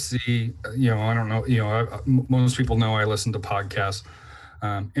Energy FC. I don't know. Most people know I listen to podcasts.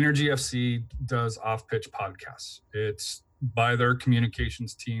 Energy FC does off-pitch podcasts. It's by their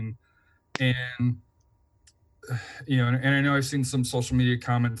communications team, and and I know I've seen some social media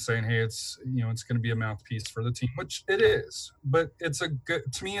comments saying, "Hey, it's it's going to be a mouthpiece for the team," which it is. But it's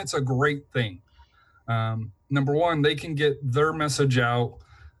to me, it's a great thing. Number one, they can get their message out.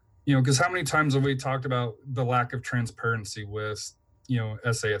 Because how many times have we talked about the lack of transparency with,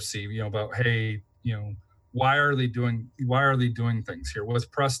 SAFC, about, hey, why are they doing things here with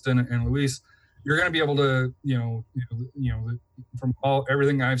Preston and Luis? You're going to be able to, from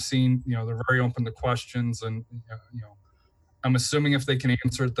everything I've seen, they're very open to questions and, I'm assuming if they can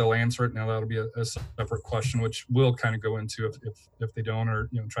answer it, they'll answer it. Now that'll be a separate question, which we'll kind of go into if they don't, or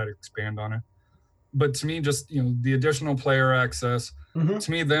try to expand on it. But to me, just the additional player access,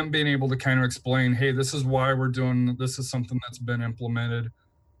 to me, them being able to kind of explain, hey, this is why we're doing this is something that's been implemented.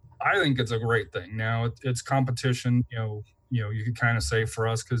 I think it's a great thing. Now it's competition. You could kind of say for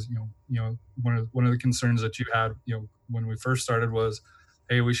us, because one of the concerns that you had when we first started was,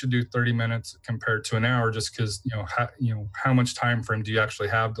 hey, we should do 30 minutes compared to an hour, just because how much time frame do you actually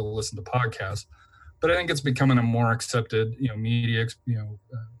have to listen to podcasts? But I think it's becoming a more accepted media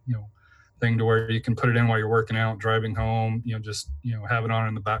thing, to where you can put it in while you're working out, driving home, just have it on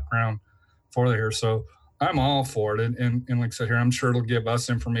in the background for there. So I'm all for it, and like I said here, I'm sure it'll give us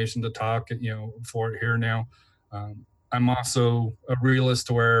information to talk for it here now. I'm also a realist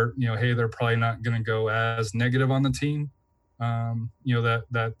to where hey, they're probably not going to go as negative on the team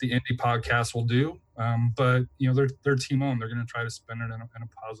that the indie podcast will do, but they're team owned. They're going to try to spin it in a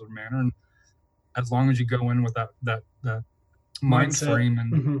positive manner, and as long as you go in with that mind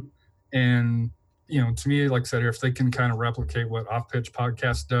frame and to me, like I said here, if they can kind of replicate what Off Pitch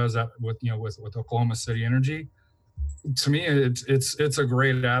Podcast does with Oklahoma City Energy, to me it's a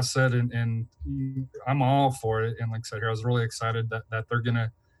great asset, and I'm all for it. And like I said here, I was really excited that they're going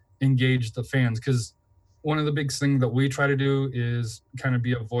to engage the fans, because one of the big things that we try to do is kind of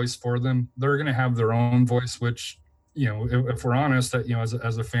be a voice for them. They're going to have their own voice, which if we're honest, that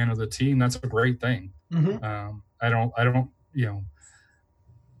as a fan of the team, that's a great thing. I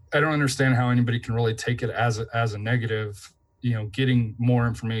don't understand how anybody can really take it as a negative, getting more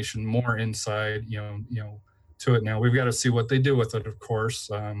information, more insight, to it. Now we've got to see what they do with it, of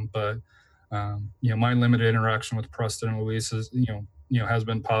course. But my limited interaction with Preston and Luis is, has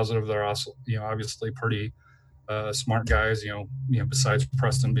been positive. They're also, obviously pretty smart guys, besides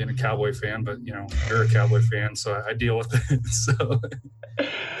Preston being a Cowboy fan, but you're a Cowboy fan, so I deal with it. So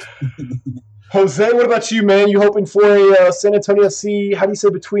Jose, what about you, man? You hoping for a San Antonio FC? How do you say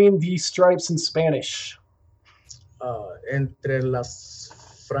between the stripes in Spanish? Entre las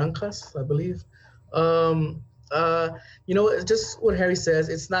franjas, I believe. It's just what Harry says.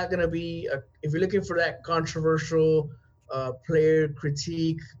 It's not going to be, if you're looking for that controversial player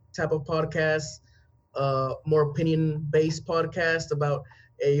critique type of podcast, more opinion-based podcast about,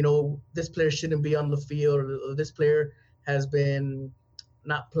 this player shouldn't be on the field, or this player has been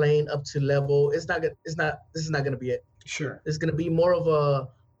not playing up to level. This is not going to be it. Sure. It's going to be more of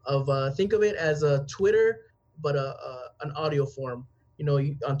a think of it as a Twitter, but an audio form.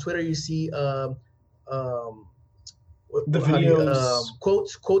 On Twitter you see the videos,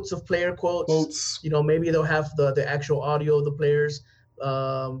 quotes of player quotes. Maybe they'll have the actual audio of the players,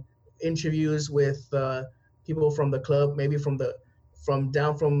 interviews with people from the club, maybe from the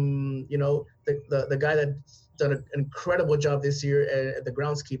guy that done an incredible job this year at the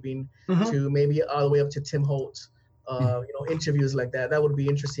groundskeeping, to maybe all the way up to Tim Holt. Interviews like that would be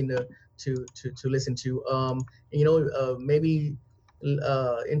interesting to listen to. Maybe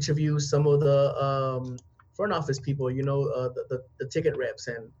interview some of the front office people, the ticket reps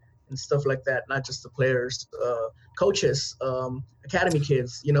and stuff like that, not just the players, coaches, academy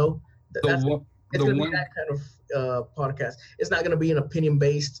kids. It's going to be that kind of podcast. It's not going to be an opinion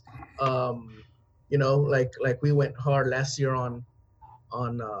based. Like we went hard last year on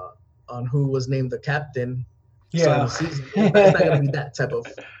who was named the captain. Yeah. The season. It's not going to be that type of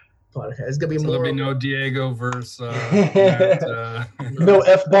podcast. It's going to be more. There'll be no Diego versus no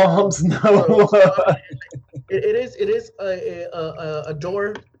F-bombs. No. It is a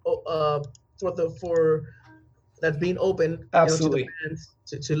door for that's being open. Absolutely. To the fans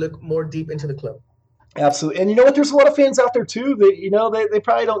to look more deep into the club. Absolutely. And you know what? There's a lot of fans out there too that, they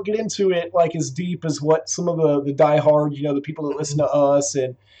probably don't get into it like as deep as what some of the diehard, the people that listen to us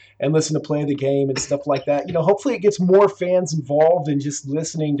and listen to Play the Game and stuff like that. Hopefully it gets more fans involved in just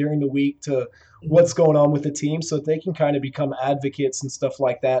listening during the week to what's going on with the team, so that they can kind of become advocates and stuff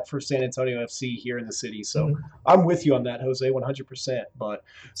like that for San Antonio FC here in the city. So I'm with you on that, Jose, 100%. But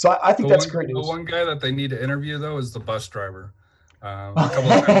so I think that's great news. The one guy that they need to interview though is the bus driver. A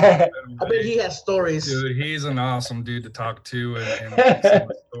couple of times I bet he has stories. Dude, he's an awesome dude to talk to, and some of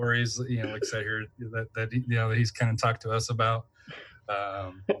the stories, like I said here, that he's kind of talked to us about.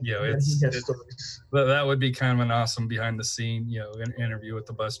 That would be kind of an awesome behind the scene, interview with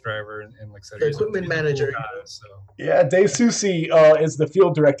the bus driver and like I said, the equipment manager. Cool guy, so. Yeah, Dave Susi is the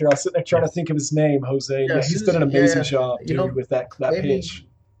field director. I was sitting there trying to think of his name, Jose. Yeah, he's done an amazing job, dude, with that pitch.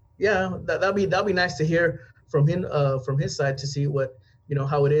 Yeah, that'd be nice to hear from him, from his side, to see what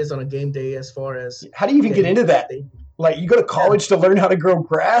how it is on a game day, as far as how do you even get into that? Like, you go to college to learn how to grow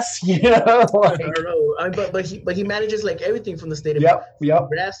grass, you know? Like, I don't know, but he manages like everything from the stadium. Yep.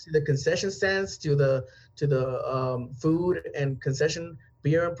 Grass to the concession stands to the food and concession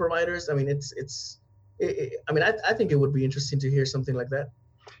beer providers. I mean, I think it would be interesting to hear something like that.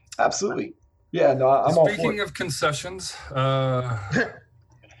 Absolutely. Yeah, no, I'm all for it. Speaking of concessions, not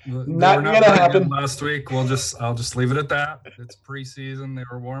gonna happen last week. I'll just leave it at that. It's preseason. They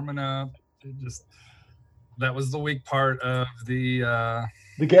were warming up. That was the weak part of the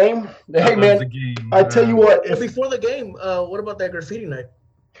game. Hey man, the game. I tell you what. Before the game, what about that graffiti night?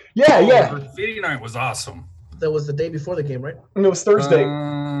 Yeah. Graffiti night was awesome. That was the day before the game, right? And it was Thursday.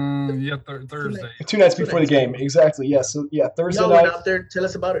 Thursday. 2 nights before the game, exactly. Yeah. So Thursday night. Went out there. Tell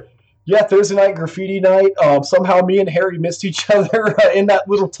us about it. Yeah, Thursday night graffiti night. Somehow me and Harry missed each other in that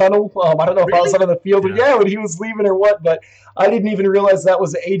little tunnel. I don't know if I was out on the field when he was leaving or what, but I didn't even realize that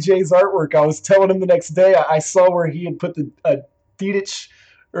was AJ's artwork. I was telling him the next day I saw where he had put the Didic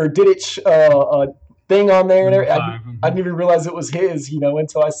thing on there. And I didn't even realize it was his,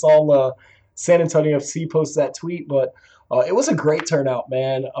 until I saw San Antonio FC post that tweet. But it was a great turnout,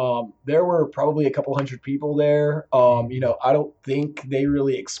 man. There were probably a couple hundred people there. I don't think they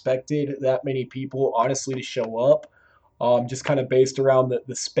really expected that many people, honestly, to show up. Just kind of based around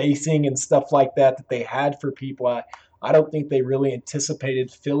the spacing and stuff like that they had for people. I don't think they really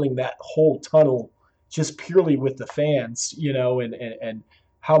anticipated filling that whole tunnel just purely with the fans, and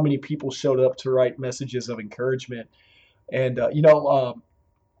how many people showed up to write messages of encouragement. And,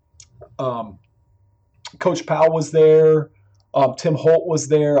 Coach Powell was there. Tim Holt was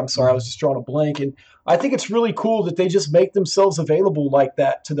there. I'm sorry, I was just drawing a blank. And I think it's really cool that they just make themselves available like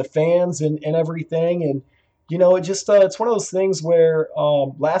that to the fans and everything. And, it just it's one of those things where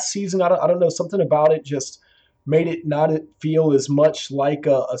last season, I don't know, something about it just made it not feel as much like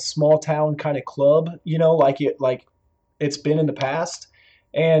a small town kind of club, like it's been in the past.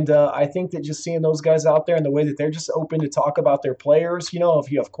 And I think that just seeing those guys out there and the way that they're just open to talk about their players, if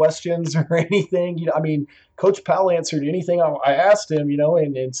you have questions or anything, Coach Powell answered anything I asked him,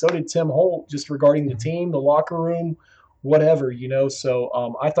 and so did Tim Holt, just regarding the team, the locker room, whatever,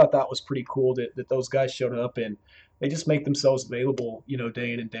 So I thought that was pretty cool that those guys showed up and they just make themselves available,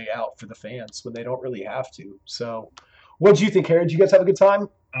 day in and day out for the fans when they don't really have to. So what did you think, Harry? Did you guys have a good time?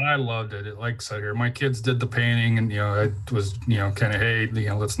 I loved it. Like I said here, my kids did the painting, and it was kind of, hey,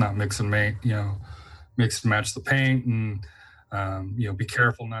 let's not mix and match the paint, and be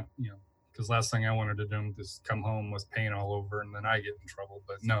careful not because last thing I wanted to do is come home with paint all over and then I get in trouble.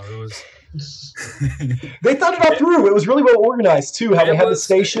 But no, it was. They thought it all through. It was really well organized too. How they had the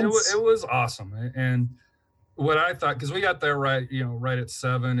stations. It was awesome, and what I thought, because we got there right at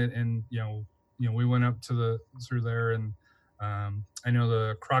 7, and we went up through there and. I know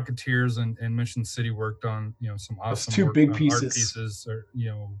the Crocketeers and Mission City worked on some awesome two big art pieces,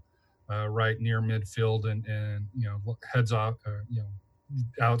 right near midfield and heads off,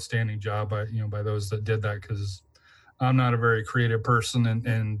 outstanding job by those that did that, because I'm not a very creative person,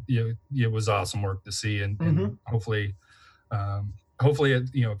 and it was awesome work to see, and hopefully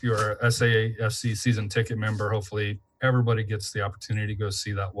if you're a SAFC season ticket member, hopefully everybody gets the opportunity to go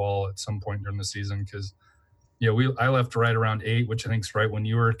see that wall at some point during the season, because. I left right around 8, which I think is right when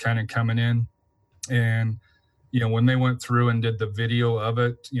you were kind of coming in. And, when they went through and did the video of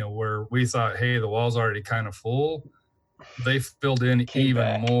it, where we thought, hey, the wall's already kind of full, they filled in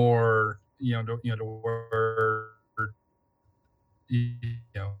even more, to where,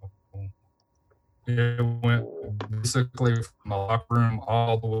 it went basically from the locker room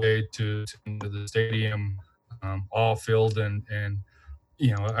all the way to the stadium, all filled and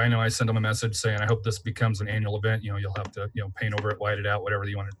I know I sent them a message saying, I hope this becomes an annual event. You'll have to, paint over it, white it out, whatever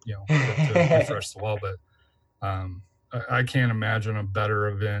you want to, to refresh the wall. But I can't imagine a better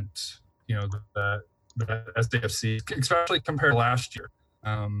event, that SAFC, especially compared to last year.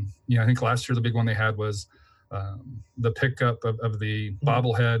 I think last year the big one they had was the pickup of the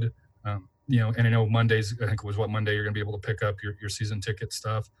bobblehead. And I know Mondays, I think it was Monday you're going to be able to pick up your season ticket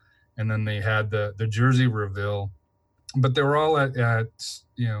stuff. And then they had the jersey reveal. But they were all at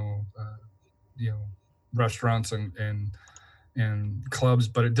restaurants and clubs,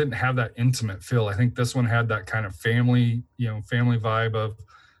 but it didn't have that intimate feel. I think this one had that kind of family vibe of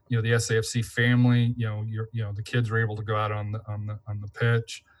the SAFC family. The kids were able to go out on the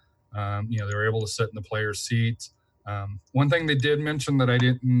pitch. They were able to sit in the players' seats. One thing they did mention that I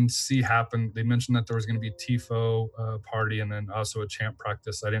didn't see happen, they mentioned that there was going to be a TIFO party and then also a chant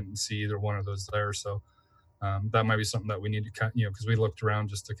practice. I didn't see either one of those there, so. That might be something that we need to, because we looked around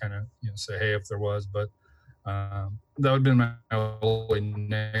just to kind of, say, hey, if there was. But That would have been my only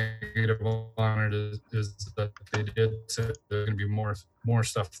negative on it is that they did say there's going to be more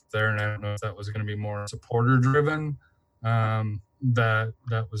stuff there, and I don't know if that was going to be more supporter driven. That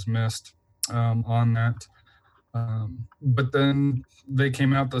was missed on that. But then they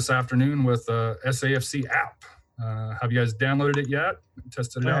came out this afternoon with a SAFC app. Have you guys downloaded it yet?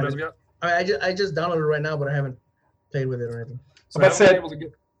 Tested it out as of yet? I just downloaded it right now, but I haven't played with it or anything. So I haven't been able to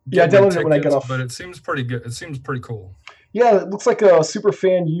get I downloaded it when I got off. But it seems pretty good. It seems pretty cool. Yeah, it looks like a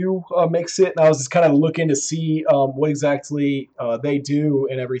Superfan U makes it, and I was just kind of looking to see what exactly they do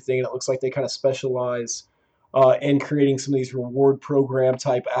and everything. And it looks like they kind of specialize in creating some of these reward program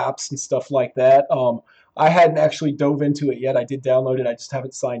type apps and stuff like that. I hadn't actually dove into it yet. I did download it. I just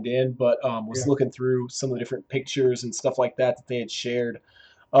haven't signed in, but was looking through some of the different pictures and stuff like that they had shared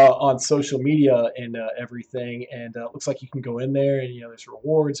on social media and everything. And it looks like you can go in there and, there's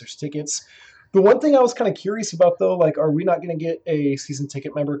rewards, there's tickets. The one thing I was kind of curious about, though, like, are we not going to get a season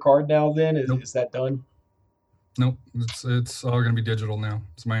ticket member card now then? Is that done? Nope. It's all going to be digital now.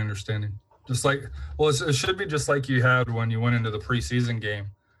 It's my understanding. Just like, well, it should be just like you had when you went into the preseason game.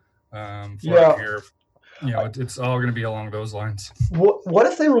 Here. It's all going to be along those lines. What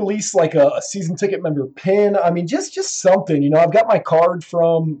if they release like a season ticket member pin? I mean, just something. I've got my card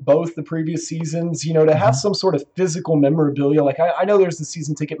from both the previous seasons. To have some sort of physical memorabilia. Like I know there's the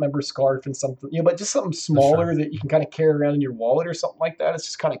season ticket member scarf and something. But just something smaller that you can kind of carry around in your wallet or something like that. It's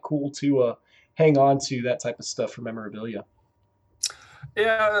just kind of cool to hang on to that type of stuff for memorabilia.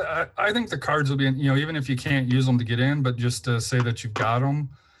 Yeah, I think the cards will be, even if you can't use them to get in, but just to say that you've got them,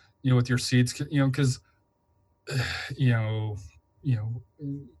 with your seats, because. To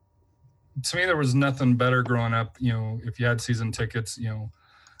me, there was nothing better growing up. If you had season tickets, and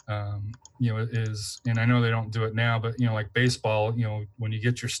I know they don't do it now, but like baseball, when you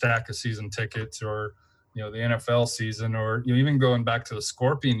get your stack of season tickets, or the NFL season, or even going back to the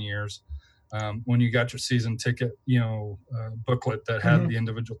Scorpion years, when you got your season ticket, booklet that had the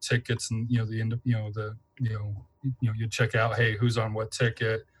individual tickets, and you check out, hey, who's on what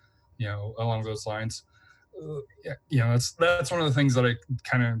ticket, along those lines. That's one of the things that I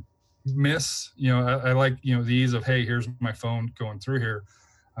kind of miss. I like, the ease of, hey, here's my phone going through here.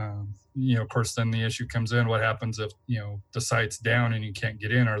 Of course, then the issue comes in. What happens if, the site's down and you can't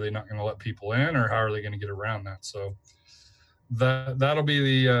get in? Are they not going to let people in, or how are they going to get around that? So that'll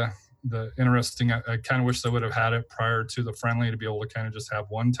be the interesting. I kind of wish they would have had it prior to the friendly to be able to kind of just have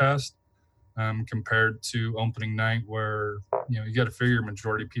one test. Compared to opening night, where you got to figure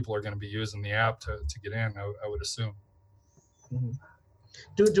majority of people are going to be using the app to get in. I would assume. Mm-hmm.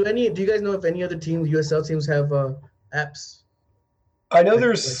 Do you guys know if any other teams, USL teams, have apps? I know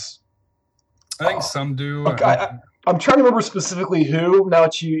there's. I think some do. Okay, I'm trying to remember specifically who. Now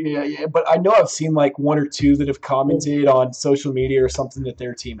that but I know I've seen like one or two that have commented on social media or something that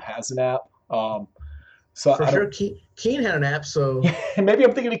their team has an app. So for sure, Keene had an app. So maybe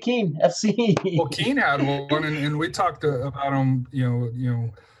I'm thinking of Keene FC. Well, Keene had one, and we talked about them.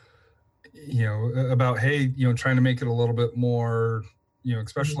 About trying to make it a little bit more.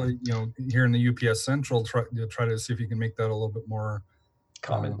 Especially here in the UPS Central, try to see if you can make that a little bit more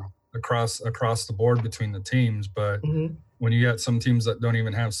common across the board between the teams. But when you got some teams that don't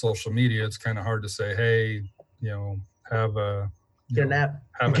even have social media, it's kind of hard to say, hey, have a get an app.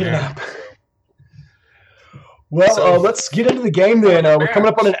 Have an app. Well, let's get into the game then. We're coming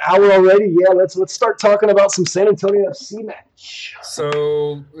up on an hour already. Yeah, let's start talking about some San Antonio FC match.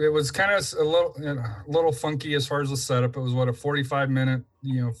 So it was kind of a little funky as far as the setup. It was a 45-minute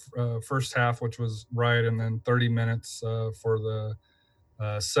first half, which was right, and then 30 minutes for the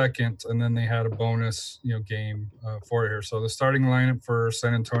second, and then they had a bonus game for it here. So the starting lineup for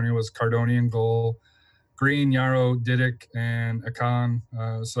San Antonio was Cardoni in goal, Green, Yaro, Didic, and Akan.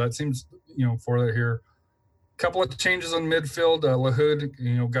 So that seems for that here. Couple of changes on midfield.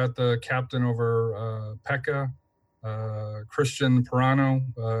 Lahoud, got the captain over Pekka. Christian Pirano,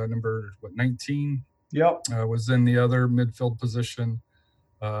 number 19. Yep. Was in the other midfield position.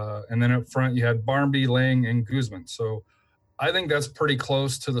 And then up front, you had Barmby, Lang, and Guzman. So I think that's pretty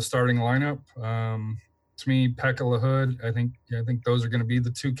close to the starting lineup. To me, Pekka, Lahoud, I think those are going to be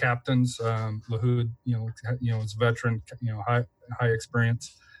the two captains. Lahoud, is veteran, high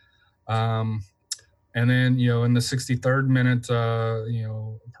experience. And then, in the 63rd minute,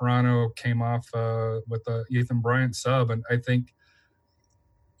 Pirano came off with the Ethan Bryant sub. And I think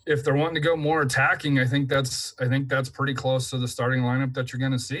if they're wanting to go more attacking, I think that's pretty close to the starting lineup that you're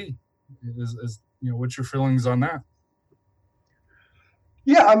going to see. Is what's your feelings on that?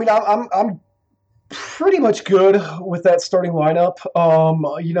 Yeah, I mean, I'm Pretty much good with that starting lineup.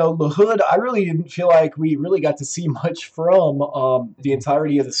 LaHood, I really didn't feel like we really got to see much from the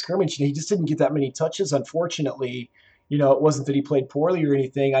entirety of the scrimmage. He just didn't get that many touches, unfortunately. It wasn't that he played poorly or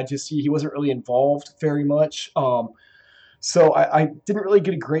anything. He wasn't really involved very much. So I didn't really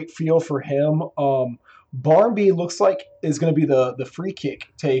get a great feel for him. Barmby looks like is going to be the free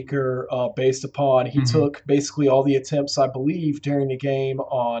kick taker based upon he took basically all the attempts, I believe, during the game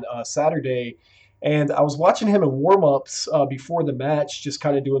on Saturday. And I was watching him in warm-ups before the match, just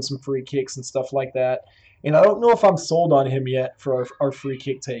kind of doing some free kicks and stuff like that. And I don't know if I'm sold on him yet for our free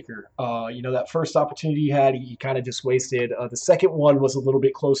kick taker. That first opportunity he had, he kind of just wasted. The second one was a little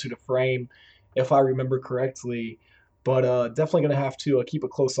bit closer to frame, if I remember correctly. But definitely going to have to keep a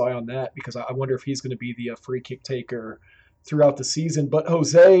close eye on that because I wonder if he's going to be the free kick taker throughout the season. But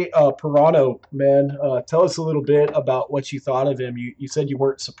Jose Pirano, man, tell us a little bit about what you thought of him. You said you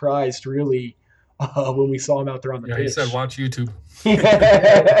weren't surprised, really, when we saw him out there on the pitch. Yeah, he said, watch YouTube.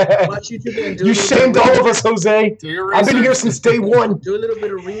 Watch YouTube and you shamed all of us, Jose. I've been here since day one. Do a little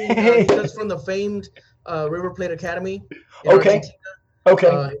bit of reading. That's from the famed River Plate Academy. Okay.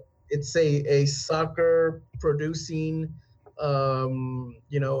 Okay. It's a soccer producing, academy.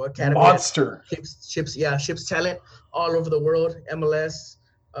 Monster. Ships talent all over the world. MLS,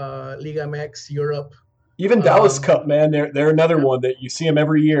 Liga MX, Europe. Even Dallas Cup, man. They're another one that you see them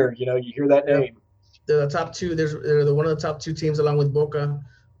every year. You hear that name. The top two. They're one of the top two teams along with Boca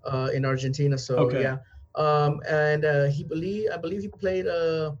in Argentina. So yeah. I believe he played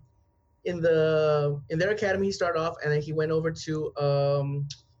in their academy. He started off and then he went over to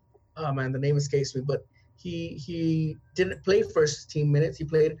the name escapes me, but he didn't play first team minutes. He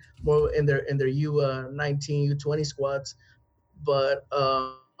played more in their U19, U20 squads. But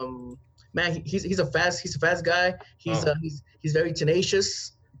man, he's a fast guy. He's very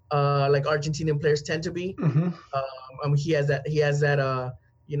tenacious, like Argentinian players tend to be. He has that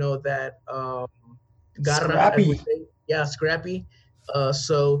garra, scrappy. Scrappy.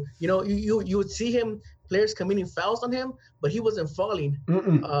 So you would see him, players committing fouls on him, but he wasn't falling.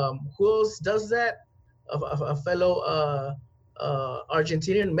 Who else does that? A fellow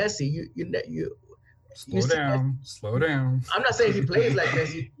Argentinian, Messi. Slow down. I'm not saying he plays like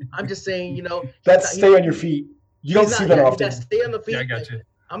Messi. I'm just saying, that's stay on your feet. You don't see that often. Stay on the feet. Yeah, I got you.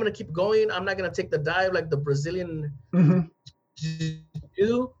 I'm gonna keep going. I'm not gonna take the dive like the Brazilian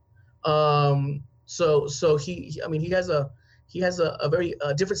do. So he has a very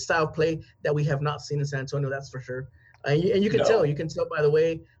different style of play that we have not seen in San Antonio. That's for sure. And you can tell. You can tell by the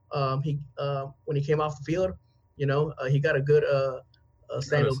way when he came off the field. He got a good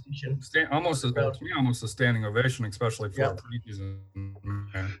standing ovation. Almost a standing ovation, especially for a preseason.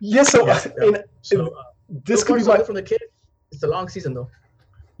 Yeah. This could be from the kid. It's a long season though.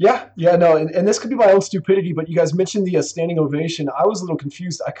 Yeah, no, and this could be my own stupidity, but you guys mentioned the standing ovation. I was a little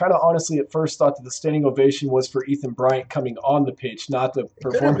confused. I kind of honestly at first thought that the standing ovation was for Ethan Bryant coming on the pitch, not the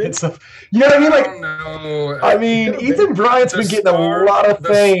performance of. You know what I mean? Like, no. I mean, Ethan Bryant's been getting a lot of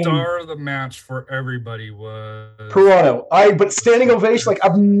fame. The star of the match for everybody was Pirano. But standing ovation, like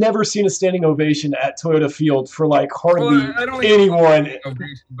I've never seen a standing ovation at Toyota Field for like hardly anyone.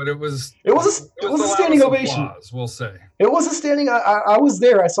 But it was a standing ovation. Applause, we'll say. It was a standing. I was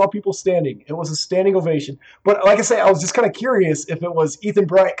there. I saw people standing. It was a standing ovation. But like I say, I was just kind of curious if it was Ethan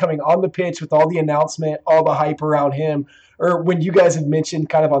Bryant coming on the pitch with all the announcement, all the hype around him, or when you guys had mentioned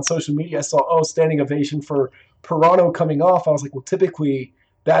kind of on social media, I saw, standing ovation for Pirano coming off. I was like, well, typically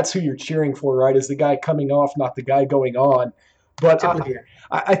that's who you're cheering for, right? Is the guy coming off, not the guy going on. But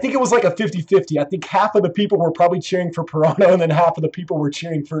I think it was like a 50-50. I think half of the people were probably cheering for Pirano, and then half of the people were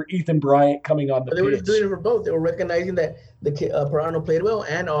cheering for Ethan Bryant coming on the pitch. They were just doing it for both. They were recognizing that the Pirano played well,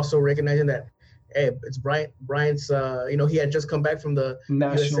 and also recognizing that, hey, it's Bryant's. He had just come back from the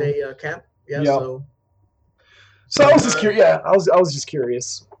national USA camp. Yeah. So I was just curious. Yeah, I was just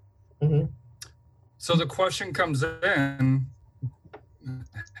curious. Mm-hmm. So the question comes in.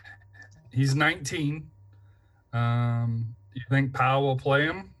 He's 19. Do you think Powell will play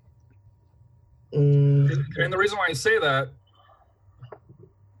him? And the reason why I say that,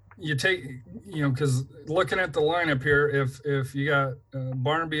 you take, because looking at the lineup here, if you got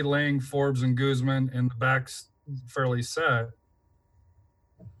Barnaby, Lang, Forbes, and Guzman, and the back's fairly set,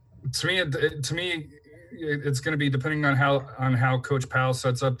 to me, it's going to be depending on how Coach Powell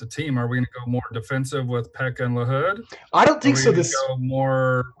sets up the team. Are we going to go more defensive with Pekka and LaHood? I don't think so. Go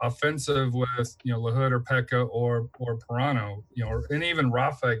more offensive with LaHood or Pekka or Pirano, and even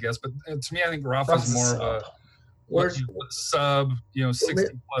Rafa, I guess. But to me, I think Rafa's more of a sub, 60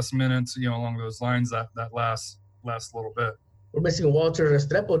 plus minutes, along those lines that last little bit. we're missing Walter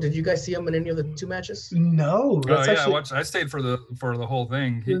Restrepo. Did you guys see him in any of the 2 matches? No. That's actually... I stayed for the whole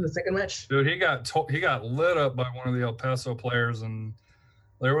thing. In the second match, dude, he got lit up by one of the El Paso players, and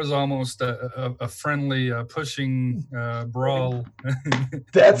there was almost a friendly pushing brawl.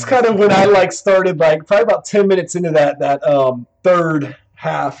 That's kind of when I started probably about 10 minutes into that third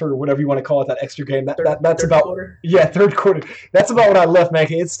half or whatever you want to call it, that extra game. That's about quarter. Yeah, third quarter. That's about when I left, man.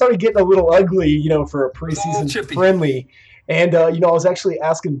 It started getting a little ugly, for a preseason friendly. And I was actually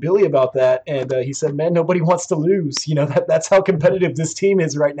asking Billy about that, and he said, "Man, nobody wants to lose. That's how competitive this team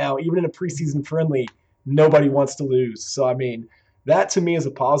is right now. Even in a preseason friendly, nobody wants to lose." So I mean, that to me is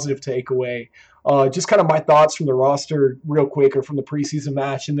a positive takeaway. Just kind of my thoughts from the roster real quick, or from the preseason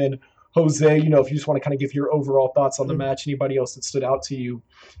match, and then Jose, if you just want to kind of give your overall thoughts on the match, anybody else that stood out to you.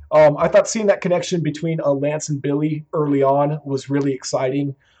 I thought seeing that connection between Lance and Billy early on was really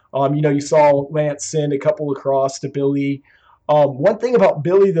exciting. You saw Lance send a couple across to Billy. One thing about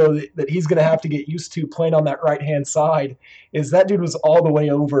Billy, though, that he's going to have to get used to playing on that right-hand side is that dude was all the way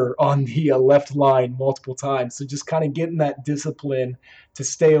over on the left line multiple times. So just kind of getting that discipline to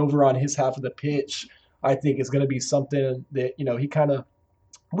stay over on his half of the pitch, I think is going to be something that,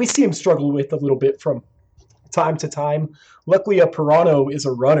 we see him struggle with a little bit from time to time. Luckily, Pirano is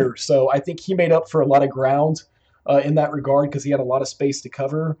a runner, so I think he made up for a lot of ground in that regard because he had a lot of space to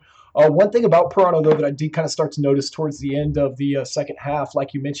cover. One thing about Pirano, though, that I did kind of start to notice towards the end of the second half,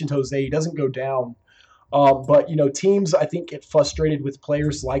 like you mentioned, Jose, he doesn't go down. But, teams, I think, get frustrated with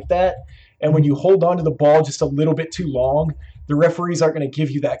players like that. And when you hold on to the ball just a little bit too long, the referees aren't going to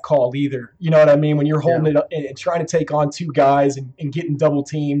give you that call either. You know what I mean? When you're holding it up and trying to take on 2 guys and getting double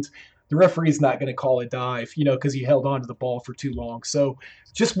teamed, the referee's not going to call a dive, because you held on to the ball for too long. So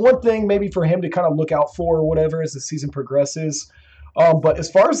just one thing maybe for him to kind of look out for or whatever as the season progresses. But as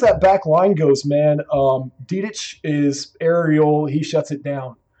far as that back line goes, man, Didic is aerial. He shuts it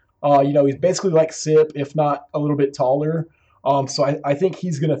down. He's basically like Sip, if not a little bit taller. So I think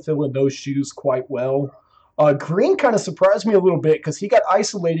he's going to fill in those shoes quite well. Green kind of surprised me a little bit because he got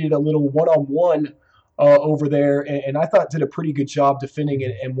isolated a little one-on-one over there, and I thought did a pretty good job defending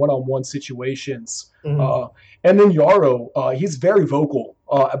it in one-on-one situations. Mm-hmm. And then Yaro, he's very vocal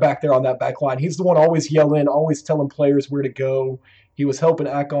back there on that back line. He's the one always yelling, always telling players where to go. He was helping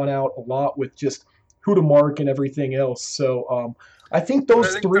Akon out a lot with just who to mark and everything else. So I think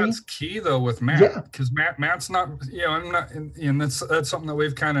those three. That's key though with Matt, because Matt's not. I'm not, and that's something that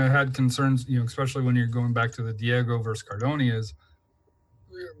we've kind of had concerns. Especially when you're going back to the Diego versus Cardoni is,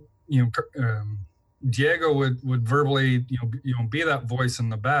 Diego would verbally be that voice in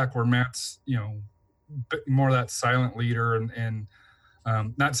the back where Matt's more that silent leader and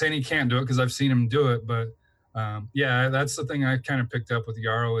not saying he can't do it because I've seen him do it, but. That's the thing I kind of picked up with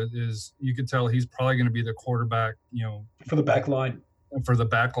Yaro is you could tell he's probably going to be the quarterback, for the back line. For the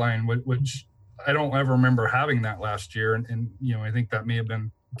back line, which I don't ever remember having that last year, and I think that may have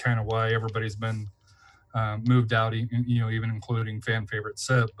been kind of why everybody's been moved out, even including fan favorite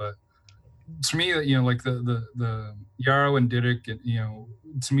Sip. But to me, like the Yaro and Didic,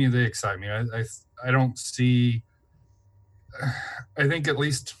 to me they excite me. I don't see. I think at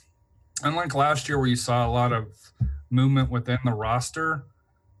least. Unlike last year where you saw a lot of movement within the roster,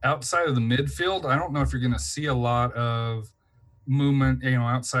 outside of the midfield, I don't know if you're going to see a lot of movement,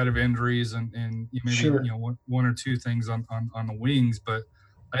 outside of injuries and maybe, sure. One or two things on the wings. But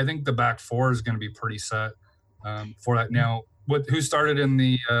I think the back four is going to be pretty set for that. Now, who started in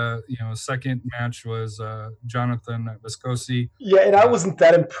the second match was Jonathan Viscosi. Yeah, and I wasn't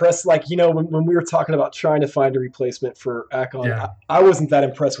that impressed. Like, when we were talking about trying to find a replacement for Akon, I wasn't that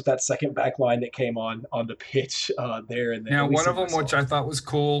impressed with that second back line that came on the pitch there. And now, one of them, which I thought was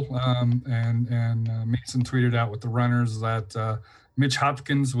cool, and Mason tweeted out with the runners that Mitch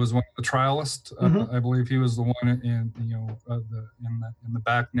Hopkins was one of the trialists. I believe he was the one in the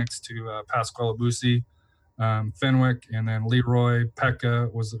back next to Pasquale Abusi. Fenwick, and then Leroy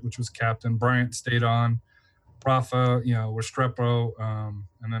Pekka which was captain. Bryant stayed on. Rafa, Restrepo,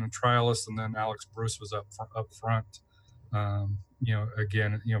 and then a trialist, and then Alex Bruce was up front.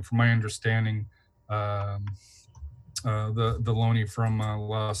 Again, from my understanding, the loanee from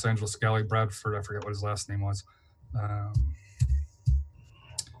Los Angeles Galaxy, Bradford, I forget what his last name was.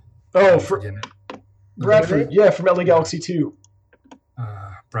 Bradford, from LA Galaxy 2.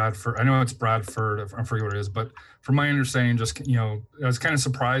 Bradford. I know it's Bradford. I forget what it is, but from my understanding, just I was kind of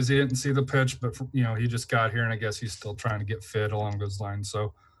surprised he didn't see the pitch, but he just got here, and I guess he's still trying to get fit along those lines.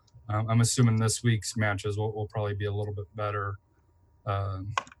 So I'm assuming this week's matches will probably be a little bit better,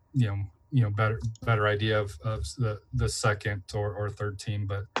 better idea of the second or third team.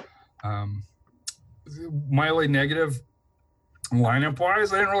 But my only negative, lineup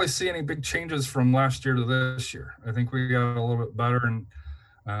wise, I didn't really see any big changes from last year to this year. I think we got a little bit better, and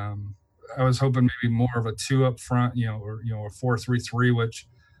I was hoping maybe more of a 2 up front, or a 4-3-3, which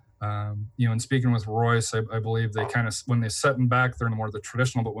and speaking with Royce, I believe they kind of, when they're setting back, they're in more of the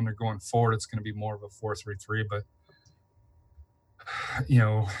traditional, but when they're going forward, it's going to be more of a 4-3-3. But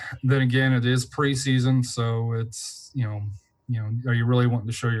then again, it is preseason, so it's are you really wanting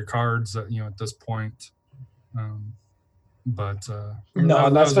to show your cards at this point? But no,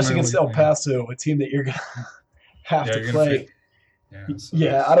 not especially against El Paso, a team that you're gonna have to play.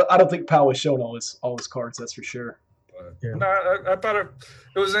 I don't think Powell was showing all his cards. That's for sure. But, no, I thought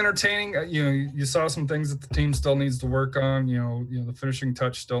it was entertaining. You saw some things that the team still needs to work on. The finishing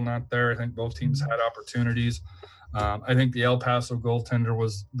touch still not there. I think both teams had opportunities. I think the El Paso goaltender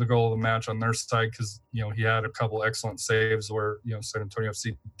was the goal of the match on their side because he had a couple excellent saves where San Antonio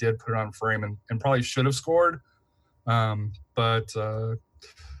FC did put it on frame and probably should have scored. But it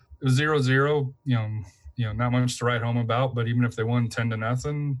was 0-0. Not much to write home about. But even if they won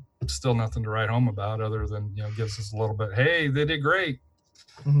 10-0, still nothing to write home about other than gives us a little bit. Hey, they did great.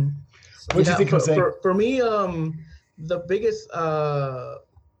 Mm-hmm. So, what do you think, Jose? For me, the biggest.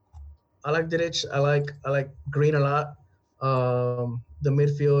 I like Didic. I like Green a lot. The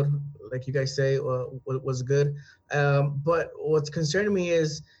midfield, like you guys say, was good. But what's concerning me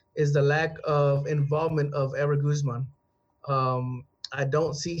is the lack of involvement of Ever Guzman. I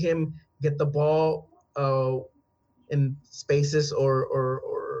don't see him get the ball in spaces or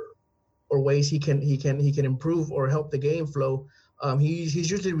ways he can improve or help the game flow. He's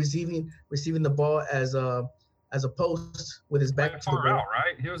usually receiving the ball as a post with his back to the goal. Out,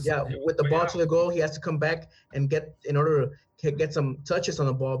 right? With the ball to the goal, he has to come back and in order to get some touches on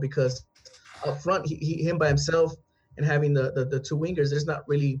the ball because up front, him by himself and having the two wingers, there's not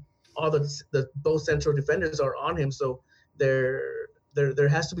really all both central defenders are on him. So there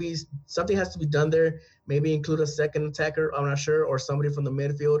has to be something has to be done there. Maybe include a second attacker, I'm not sure, or somebody from the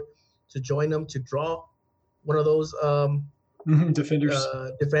midfield to join them to draw one of those defenders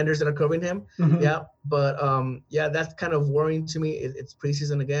that are covering him. Mm-hmm. Yeah, but that's kind of worrying to me. It's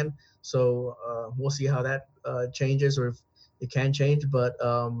preseason again, so we'll see how that changes or if it can change. But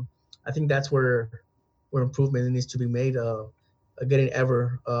I think that's where improvement needs to be made. Getting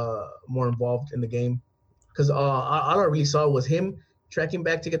Ever more involved in the game, because all I really saw was him tracking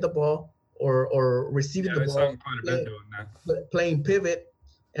back to get the ball or receiving the ball, playing pivot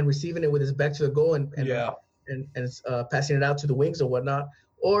and receiving it with his back to the goal and passing it out to the wings or whatnot.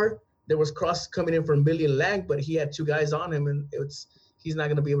 Or there was cross coming in from Billy and Lang, but he had two guys on him, and he's not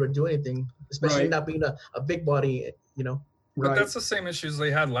going to be able to do anything, especially not being a big body, But that's the same issues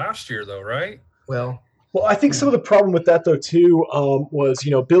they had last year, though, right? Well, I think some of the problem with that, though, too, was,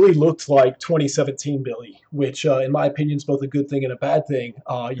 Billy looked like 2017 Billy, which, in my opinion, is both a good thing and a bad thing.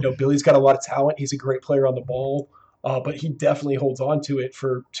 Billy's got a lot of talent. He's a great player on the ball. But he definitely holds on to it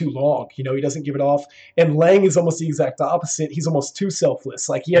for too long. He doesn't give it off. And Lang is almost the exact opposite. He's almost too selfless.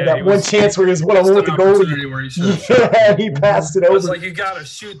 Like, he had one chance where he was one-on-one with the goalie. And he passed it over. It's like, you got to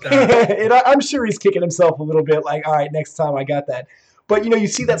shoot that. And I'm sure he's kicking himself a little bit like, all right, next time I got that. But, you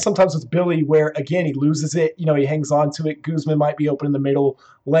see that sometimes with Billy where, again, he loses it. He hangs on to it. Guzman might be open in the middle.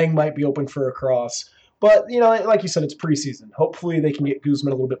 Lang might be open for a cross. But, like you said, it's preseason. Hopefully they can get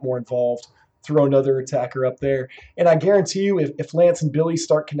Guzman a little bit more involved. Throw another attacker up there. And I guarantee you, if Lance and Billy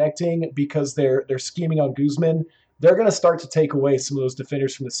start connecting because they're scheming on Guzman, they're going to start to take away some of those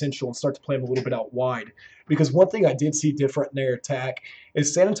defenders from the central and start to play them a little bit out wide. Because one thing I did see different in their attack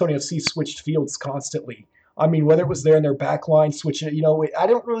is San Antonio FC switched fields constantly. I mean, whether it was there in their back line, switching it, I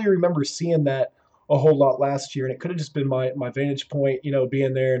don't really remember seeing that a whole lot last year. And it could have just been my vantage point,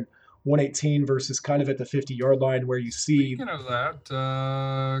 being there and 118 versus kind of at the 50-yard line where you see. Speaking of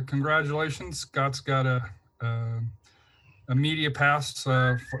that, congratulations. Scott's got a media pass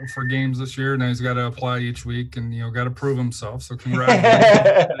for games this year. Now he's got to apply each week and, got to prove himself. So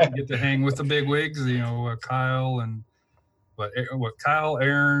congratulations. Get to hang with the big wigs, Kyle and Kyle,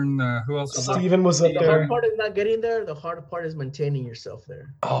 Aaron, who else? Steven was up there. The hard part is not getting there. The hard part is maintaining yourself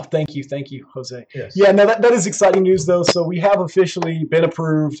there. Oh, thank you, Jose. Yes. Yeah, no, that is exciting news, though. So we have officially been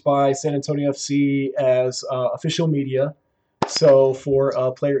approved by San Antonio FC as official media. So for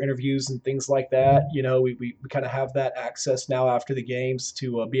player interviews and things like that, we kind of have that access now after the games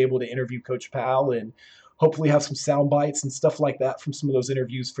to be able to interview Coach Powell and hopefully have some sound bites and stuff like that from some of those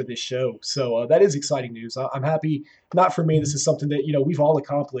interviews for this show. So that is exciting news. I'm happy. Not for me. This is something that, we've all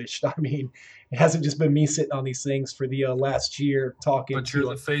accomplished. I mean, it hasn't just been me sitting on these things for the last year talking. But you're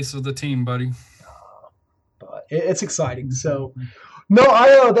the face of the team, buddy. But it's exciting. So No,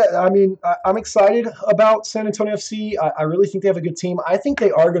 I'm excited about San Antonio FC. I really think they have a good team. I think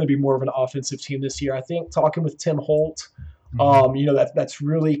they are going to be more of an offensive team this year. I think talking with Tim Holt, that's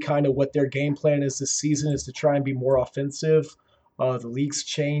really kind of what their game plan is this season, is to try and be more offensive. The league's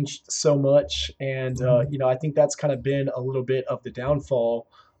changed so much, and I think that's kind of been a little bit of the downfall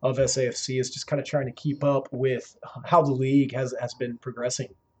of SAFC, is just kind of trying to keep up with how the league has been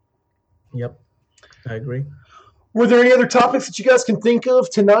progressing. Yep, I agree. Were there any other topics that you guys can think of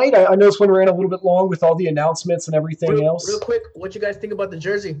tonight? I know this one ran a little bit long with all the announcements and everything else. Real quick, what you guys think about the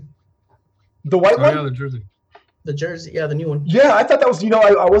jersey? The white one? Yeah, the jersey. The jersey, yeah, the new one. Yeah, I thought that was,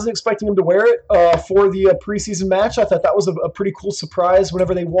 I wasn't expecting him to wear it for the preseason match. I thought that was a pretty cool surprise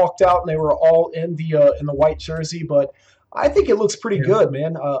whenever they walked out and they were all in the white jersey. But I think it looks pretty good,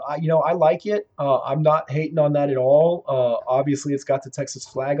 man. I like it. I'm not hating on that at all. Obviously, it's got the Texas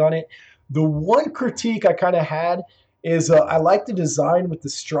flag on it. The one critique I kind of had is I like the design with the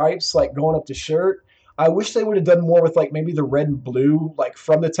stripes, like going up the shirt. I wish they would have done more with like maybe the red and blue, like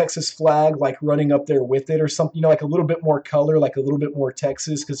from the Texas flag, like running up there with it or something, like a little bit more color, like a little bit more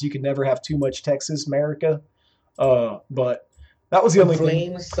Texas, because you can never have too much Texas, America. But that was the only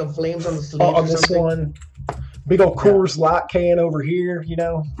thing. Some flames on the sleeve on this one. Big old Coors Light can over here,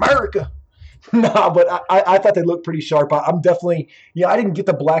 America. No, but I thought they looked pretty sharp. I'm definitely, I didn't get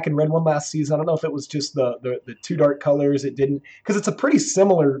the black and red one last season. I don't know if it was just the two dark colors. It didn't, because it's a pretty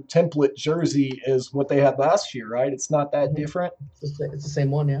similar template jersey as what they had last year, right? It's not that different. It's the same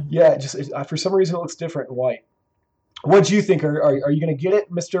one, yeah. Yeah, for some reason it looks different in white. What do you think? Are you going to get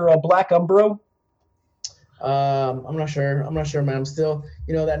it, Mr. Black Umbro? I'm not sure. Man. I'm still,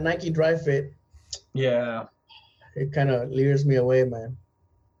 that Nike Dry Fit. Yeah. It kind of lures me away, man.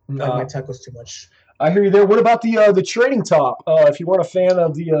 I like my tacos too much. I hear you there. What about the training top? If you weren't a fan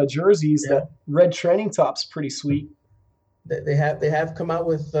of the jerseys, that red training top's pretty sweet. They have come out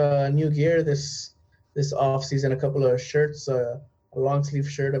with new gear this off season. A couple of shirts, a long sleeve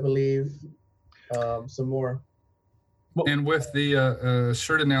shirt, I believe. Some more. And with the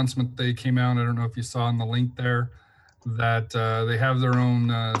shirt announcement, they came out. I don't know if you saw in the link there that they have their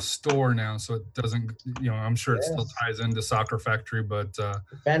own store now, so it doesn't, I'm sure it still ties into Soccer Factory, but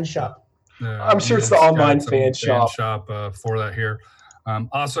fan shop. I'm sure it's the online fan shop for that here.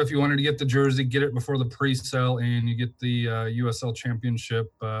 Also, if you wanted to get the jersey, get it before the pre-sale, and you get the USL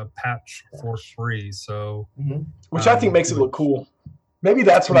Championship patch for free. So, which I think makes it look cool. Maybe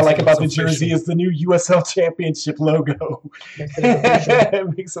that's what I like about the jersey is the new USL Championship logo.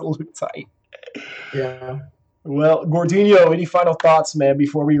 It makes it look tight. Yeah. Well, Gordinho, any final thoughts, man,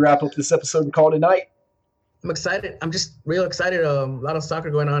 before we wrap up this episode and call it a night? I'm excited. I'm just real excited. A lot of soccer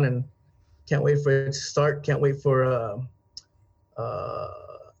going on, and can't wait for it to start. Can't wait for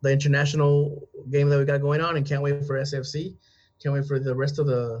the international game that we got going on, and can't wait for SFC. Can't wait for the rest of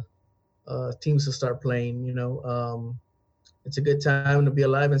the teams to start playing. It's a good time to be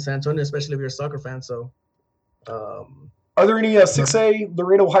alive in San Antonio, especially if you're a soccer fan. So, are there any 6A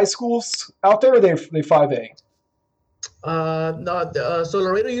Laredo high schools out there, or are they 5A? No. So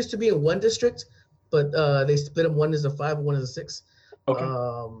Laredo used to be in one district, but they split them. One is a 5, one is a 6. Okay.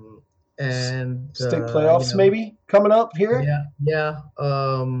 And state playoffs maybe coming up here. Yeah.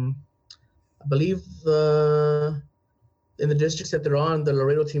 I believe in the districts that they're on, the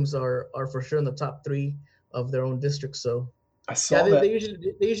Laredo teams are for sure in the top 3 of their own districts. So I saw that.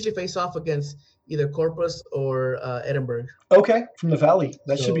 They usually face off against either Corpus or Edinburgh. Okay, from the Valley.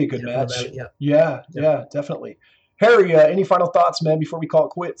 That should be a good match. Valley, yeah, definitely. Harry, any final thoughts, man, before we call it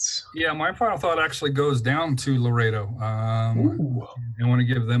quits? Yeah, my final thought actually goes down to Laredo. I want to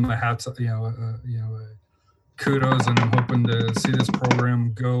give them a hats, kudos, and I'm hoping to see this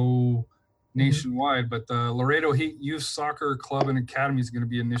program go nationwide. But the Laredo Heat Youth Soccer Club and Academy is going to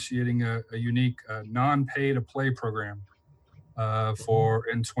be initiating a unique non-pay-to-play program for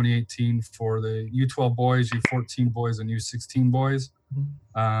in 2018 for the U12 boys, U14 boys, and U16 boys.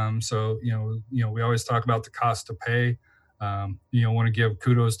 So we always talk about the cost to pay. Want to give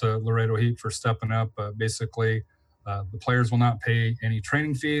kudos to Laredo Heat for stepping up. Basically, the players will not pay any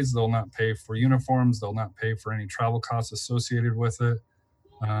training fees. They'll not pay for uniforms. They'll not pay for any travel costs associated with it.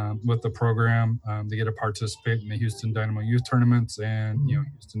 With the program, they get to participate in the Houston Dynamo youth tournaments and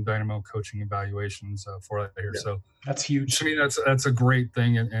Houston Dynamo coaching evaluations for that here. So that's huge. To me, that's a great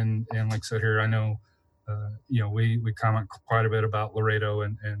thing. And like I said here, I know we comment quite a bit about Laredo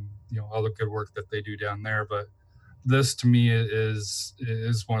and all the good work that they do down there. But this to me is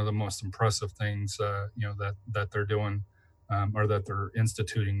one of the most impressive things that they're doing or that they're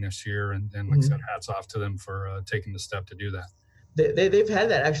instituting this year. And like I said, hats off to them for taking the step to do that. They've had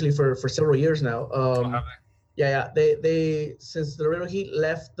that actually for several years now. Yeah. They since the Laredo Heat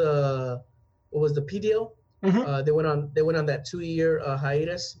left the what was the PDL, they went on that 2-year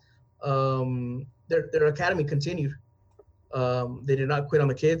hiatus. Their academy continued. They did not quit on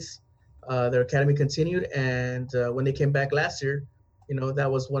the kids. Their academy continued, and when they came back last year, that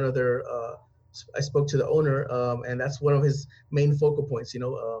was one of their. I spoke to the owner, and that's one of his main focal points.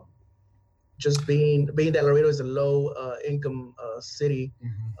 Just being that Laredo is a low income city,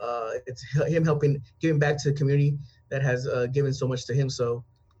 it's him giving back to the community that has given so much to him. So,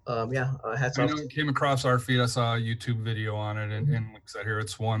 hats off. It came across our feed. I saw a YouTube video on it, and like I said here,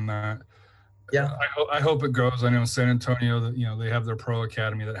 it's one that. Yeah, I hope it goes. I know San Antonio, they have their pro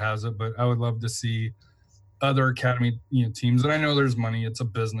academy that has it, but I would love to see other academy, teams. And I know there's money; it's a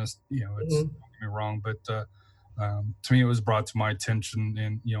business. It's don't get me wrong, but to me, it was brought to my attention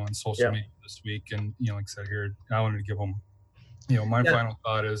and on social media this week. And like I said here, I wanted to give them. My final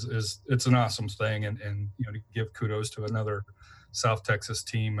thought is it's an awesome thing, and to give kudos to another South Texas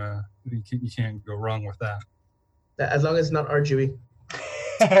team. You can't go wrong with that. As long as it's not RGV.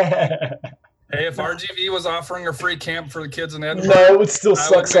 Hey, if RGV was offering a free camp for the kids in Edinburgh, no, it would still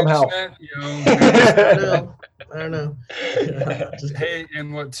suck somehow. I don't know. Hey,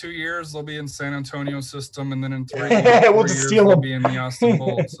 in 2 years they'll be in San Antonio system, and then in 3 we'll just steal they'll them. be in the Austin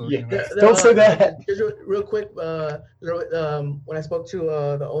Bowl. So, don't say that. Just real quick, when I spoke to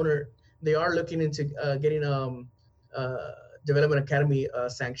the owner, they are looking into getting Development Academy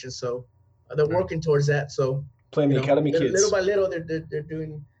sanctions. So they're working towards that. So playing the academy kids little by little, they're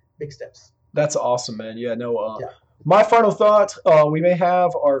doing big steps. That's awesome, man. Yeah, no. My final thought: we may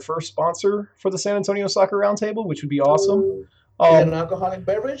have our first sponsor for the San Antonio Soccer Roundtable, which would be awesome. Is it an alcoholic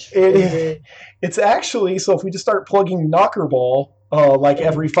beverage? It's actually, so if we just start plugging Knockerball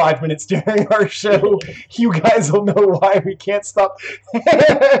every 5 minutes during our show, you guys will know why we can't stop.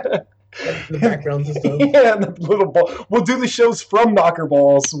 The backgrounds and stuff. Yeah, the little ball. We'll do the shows from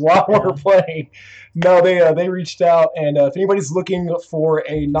Knockerballs while we're playing. No, they reached out, and if anybody's looking for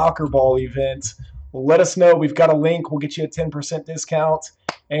a Knockerball event, let us know. We've got a link. We'll get you a 10% discount,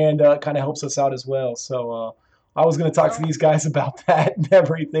 and it kind of helps us out as well. So I was going to talk to these guys about that and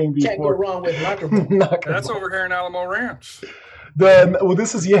everything before. Can't go wrong with Knockerball. That's over here in Alamo Ranch.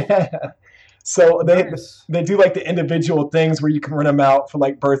 This is So they do like the individual things where you can rent them out for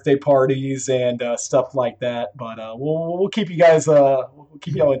like birthday parties and stuff like that. But we'll keep you guys we'll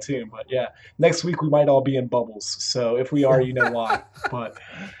keep y'all in tune. But yeah, next week we might all be in bubbles. So if we are, you know why. But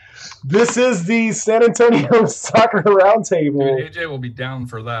this is the San Antonio Soccer Roundtable. AJ will be down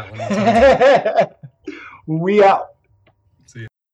for that one. We out.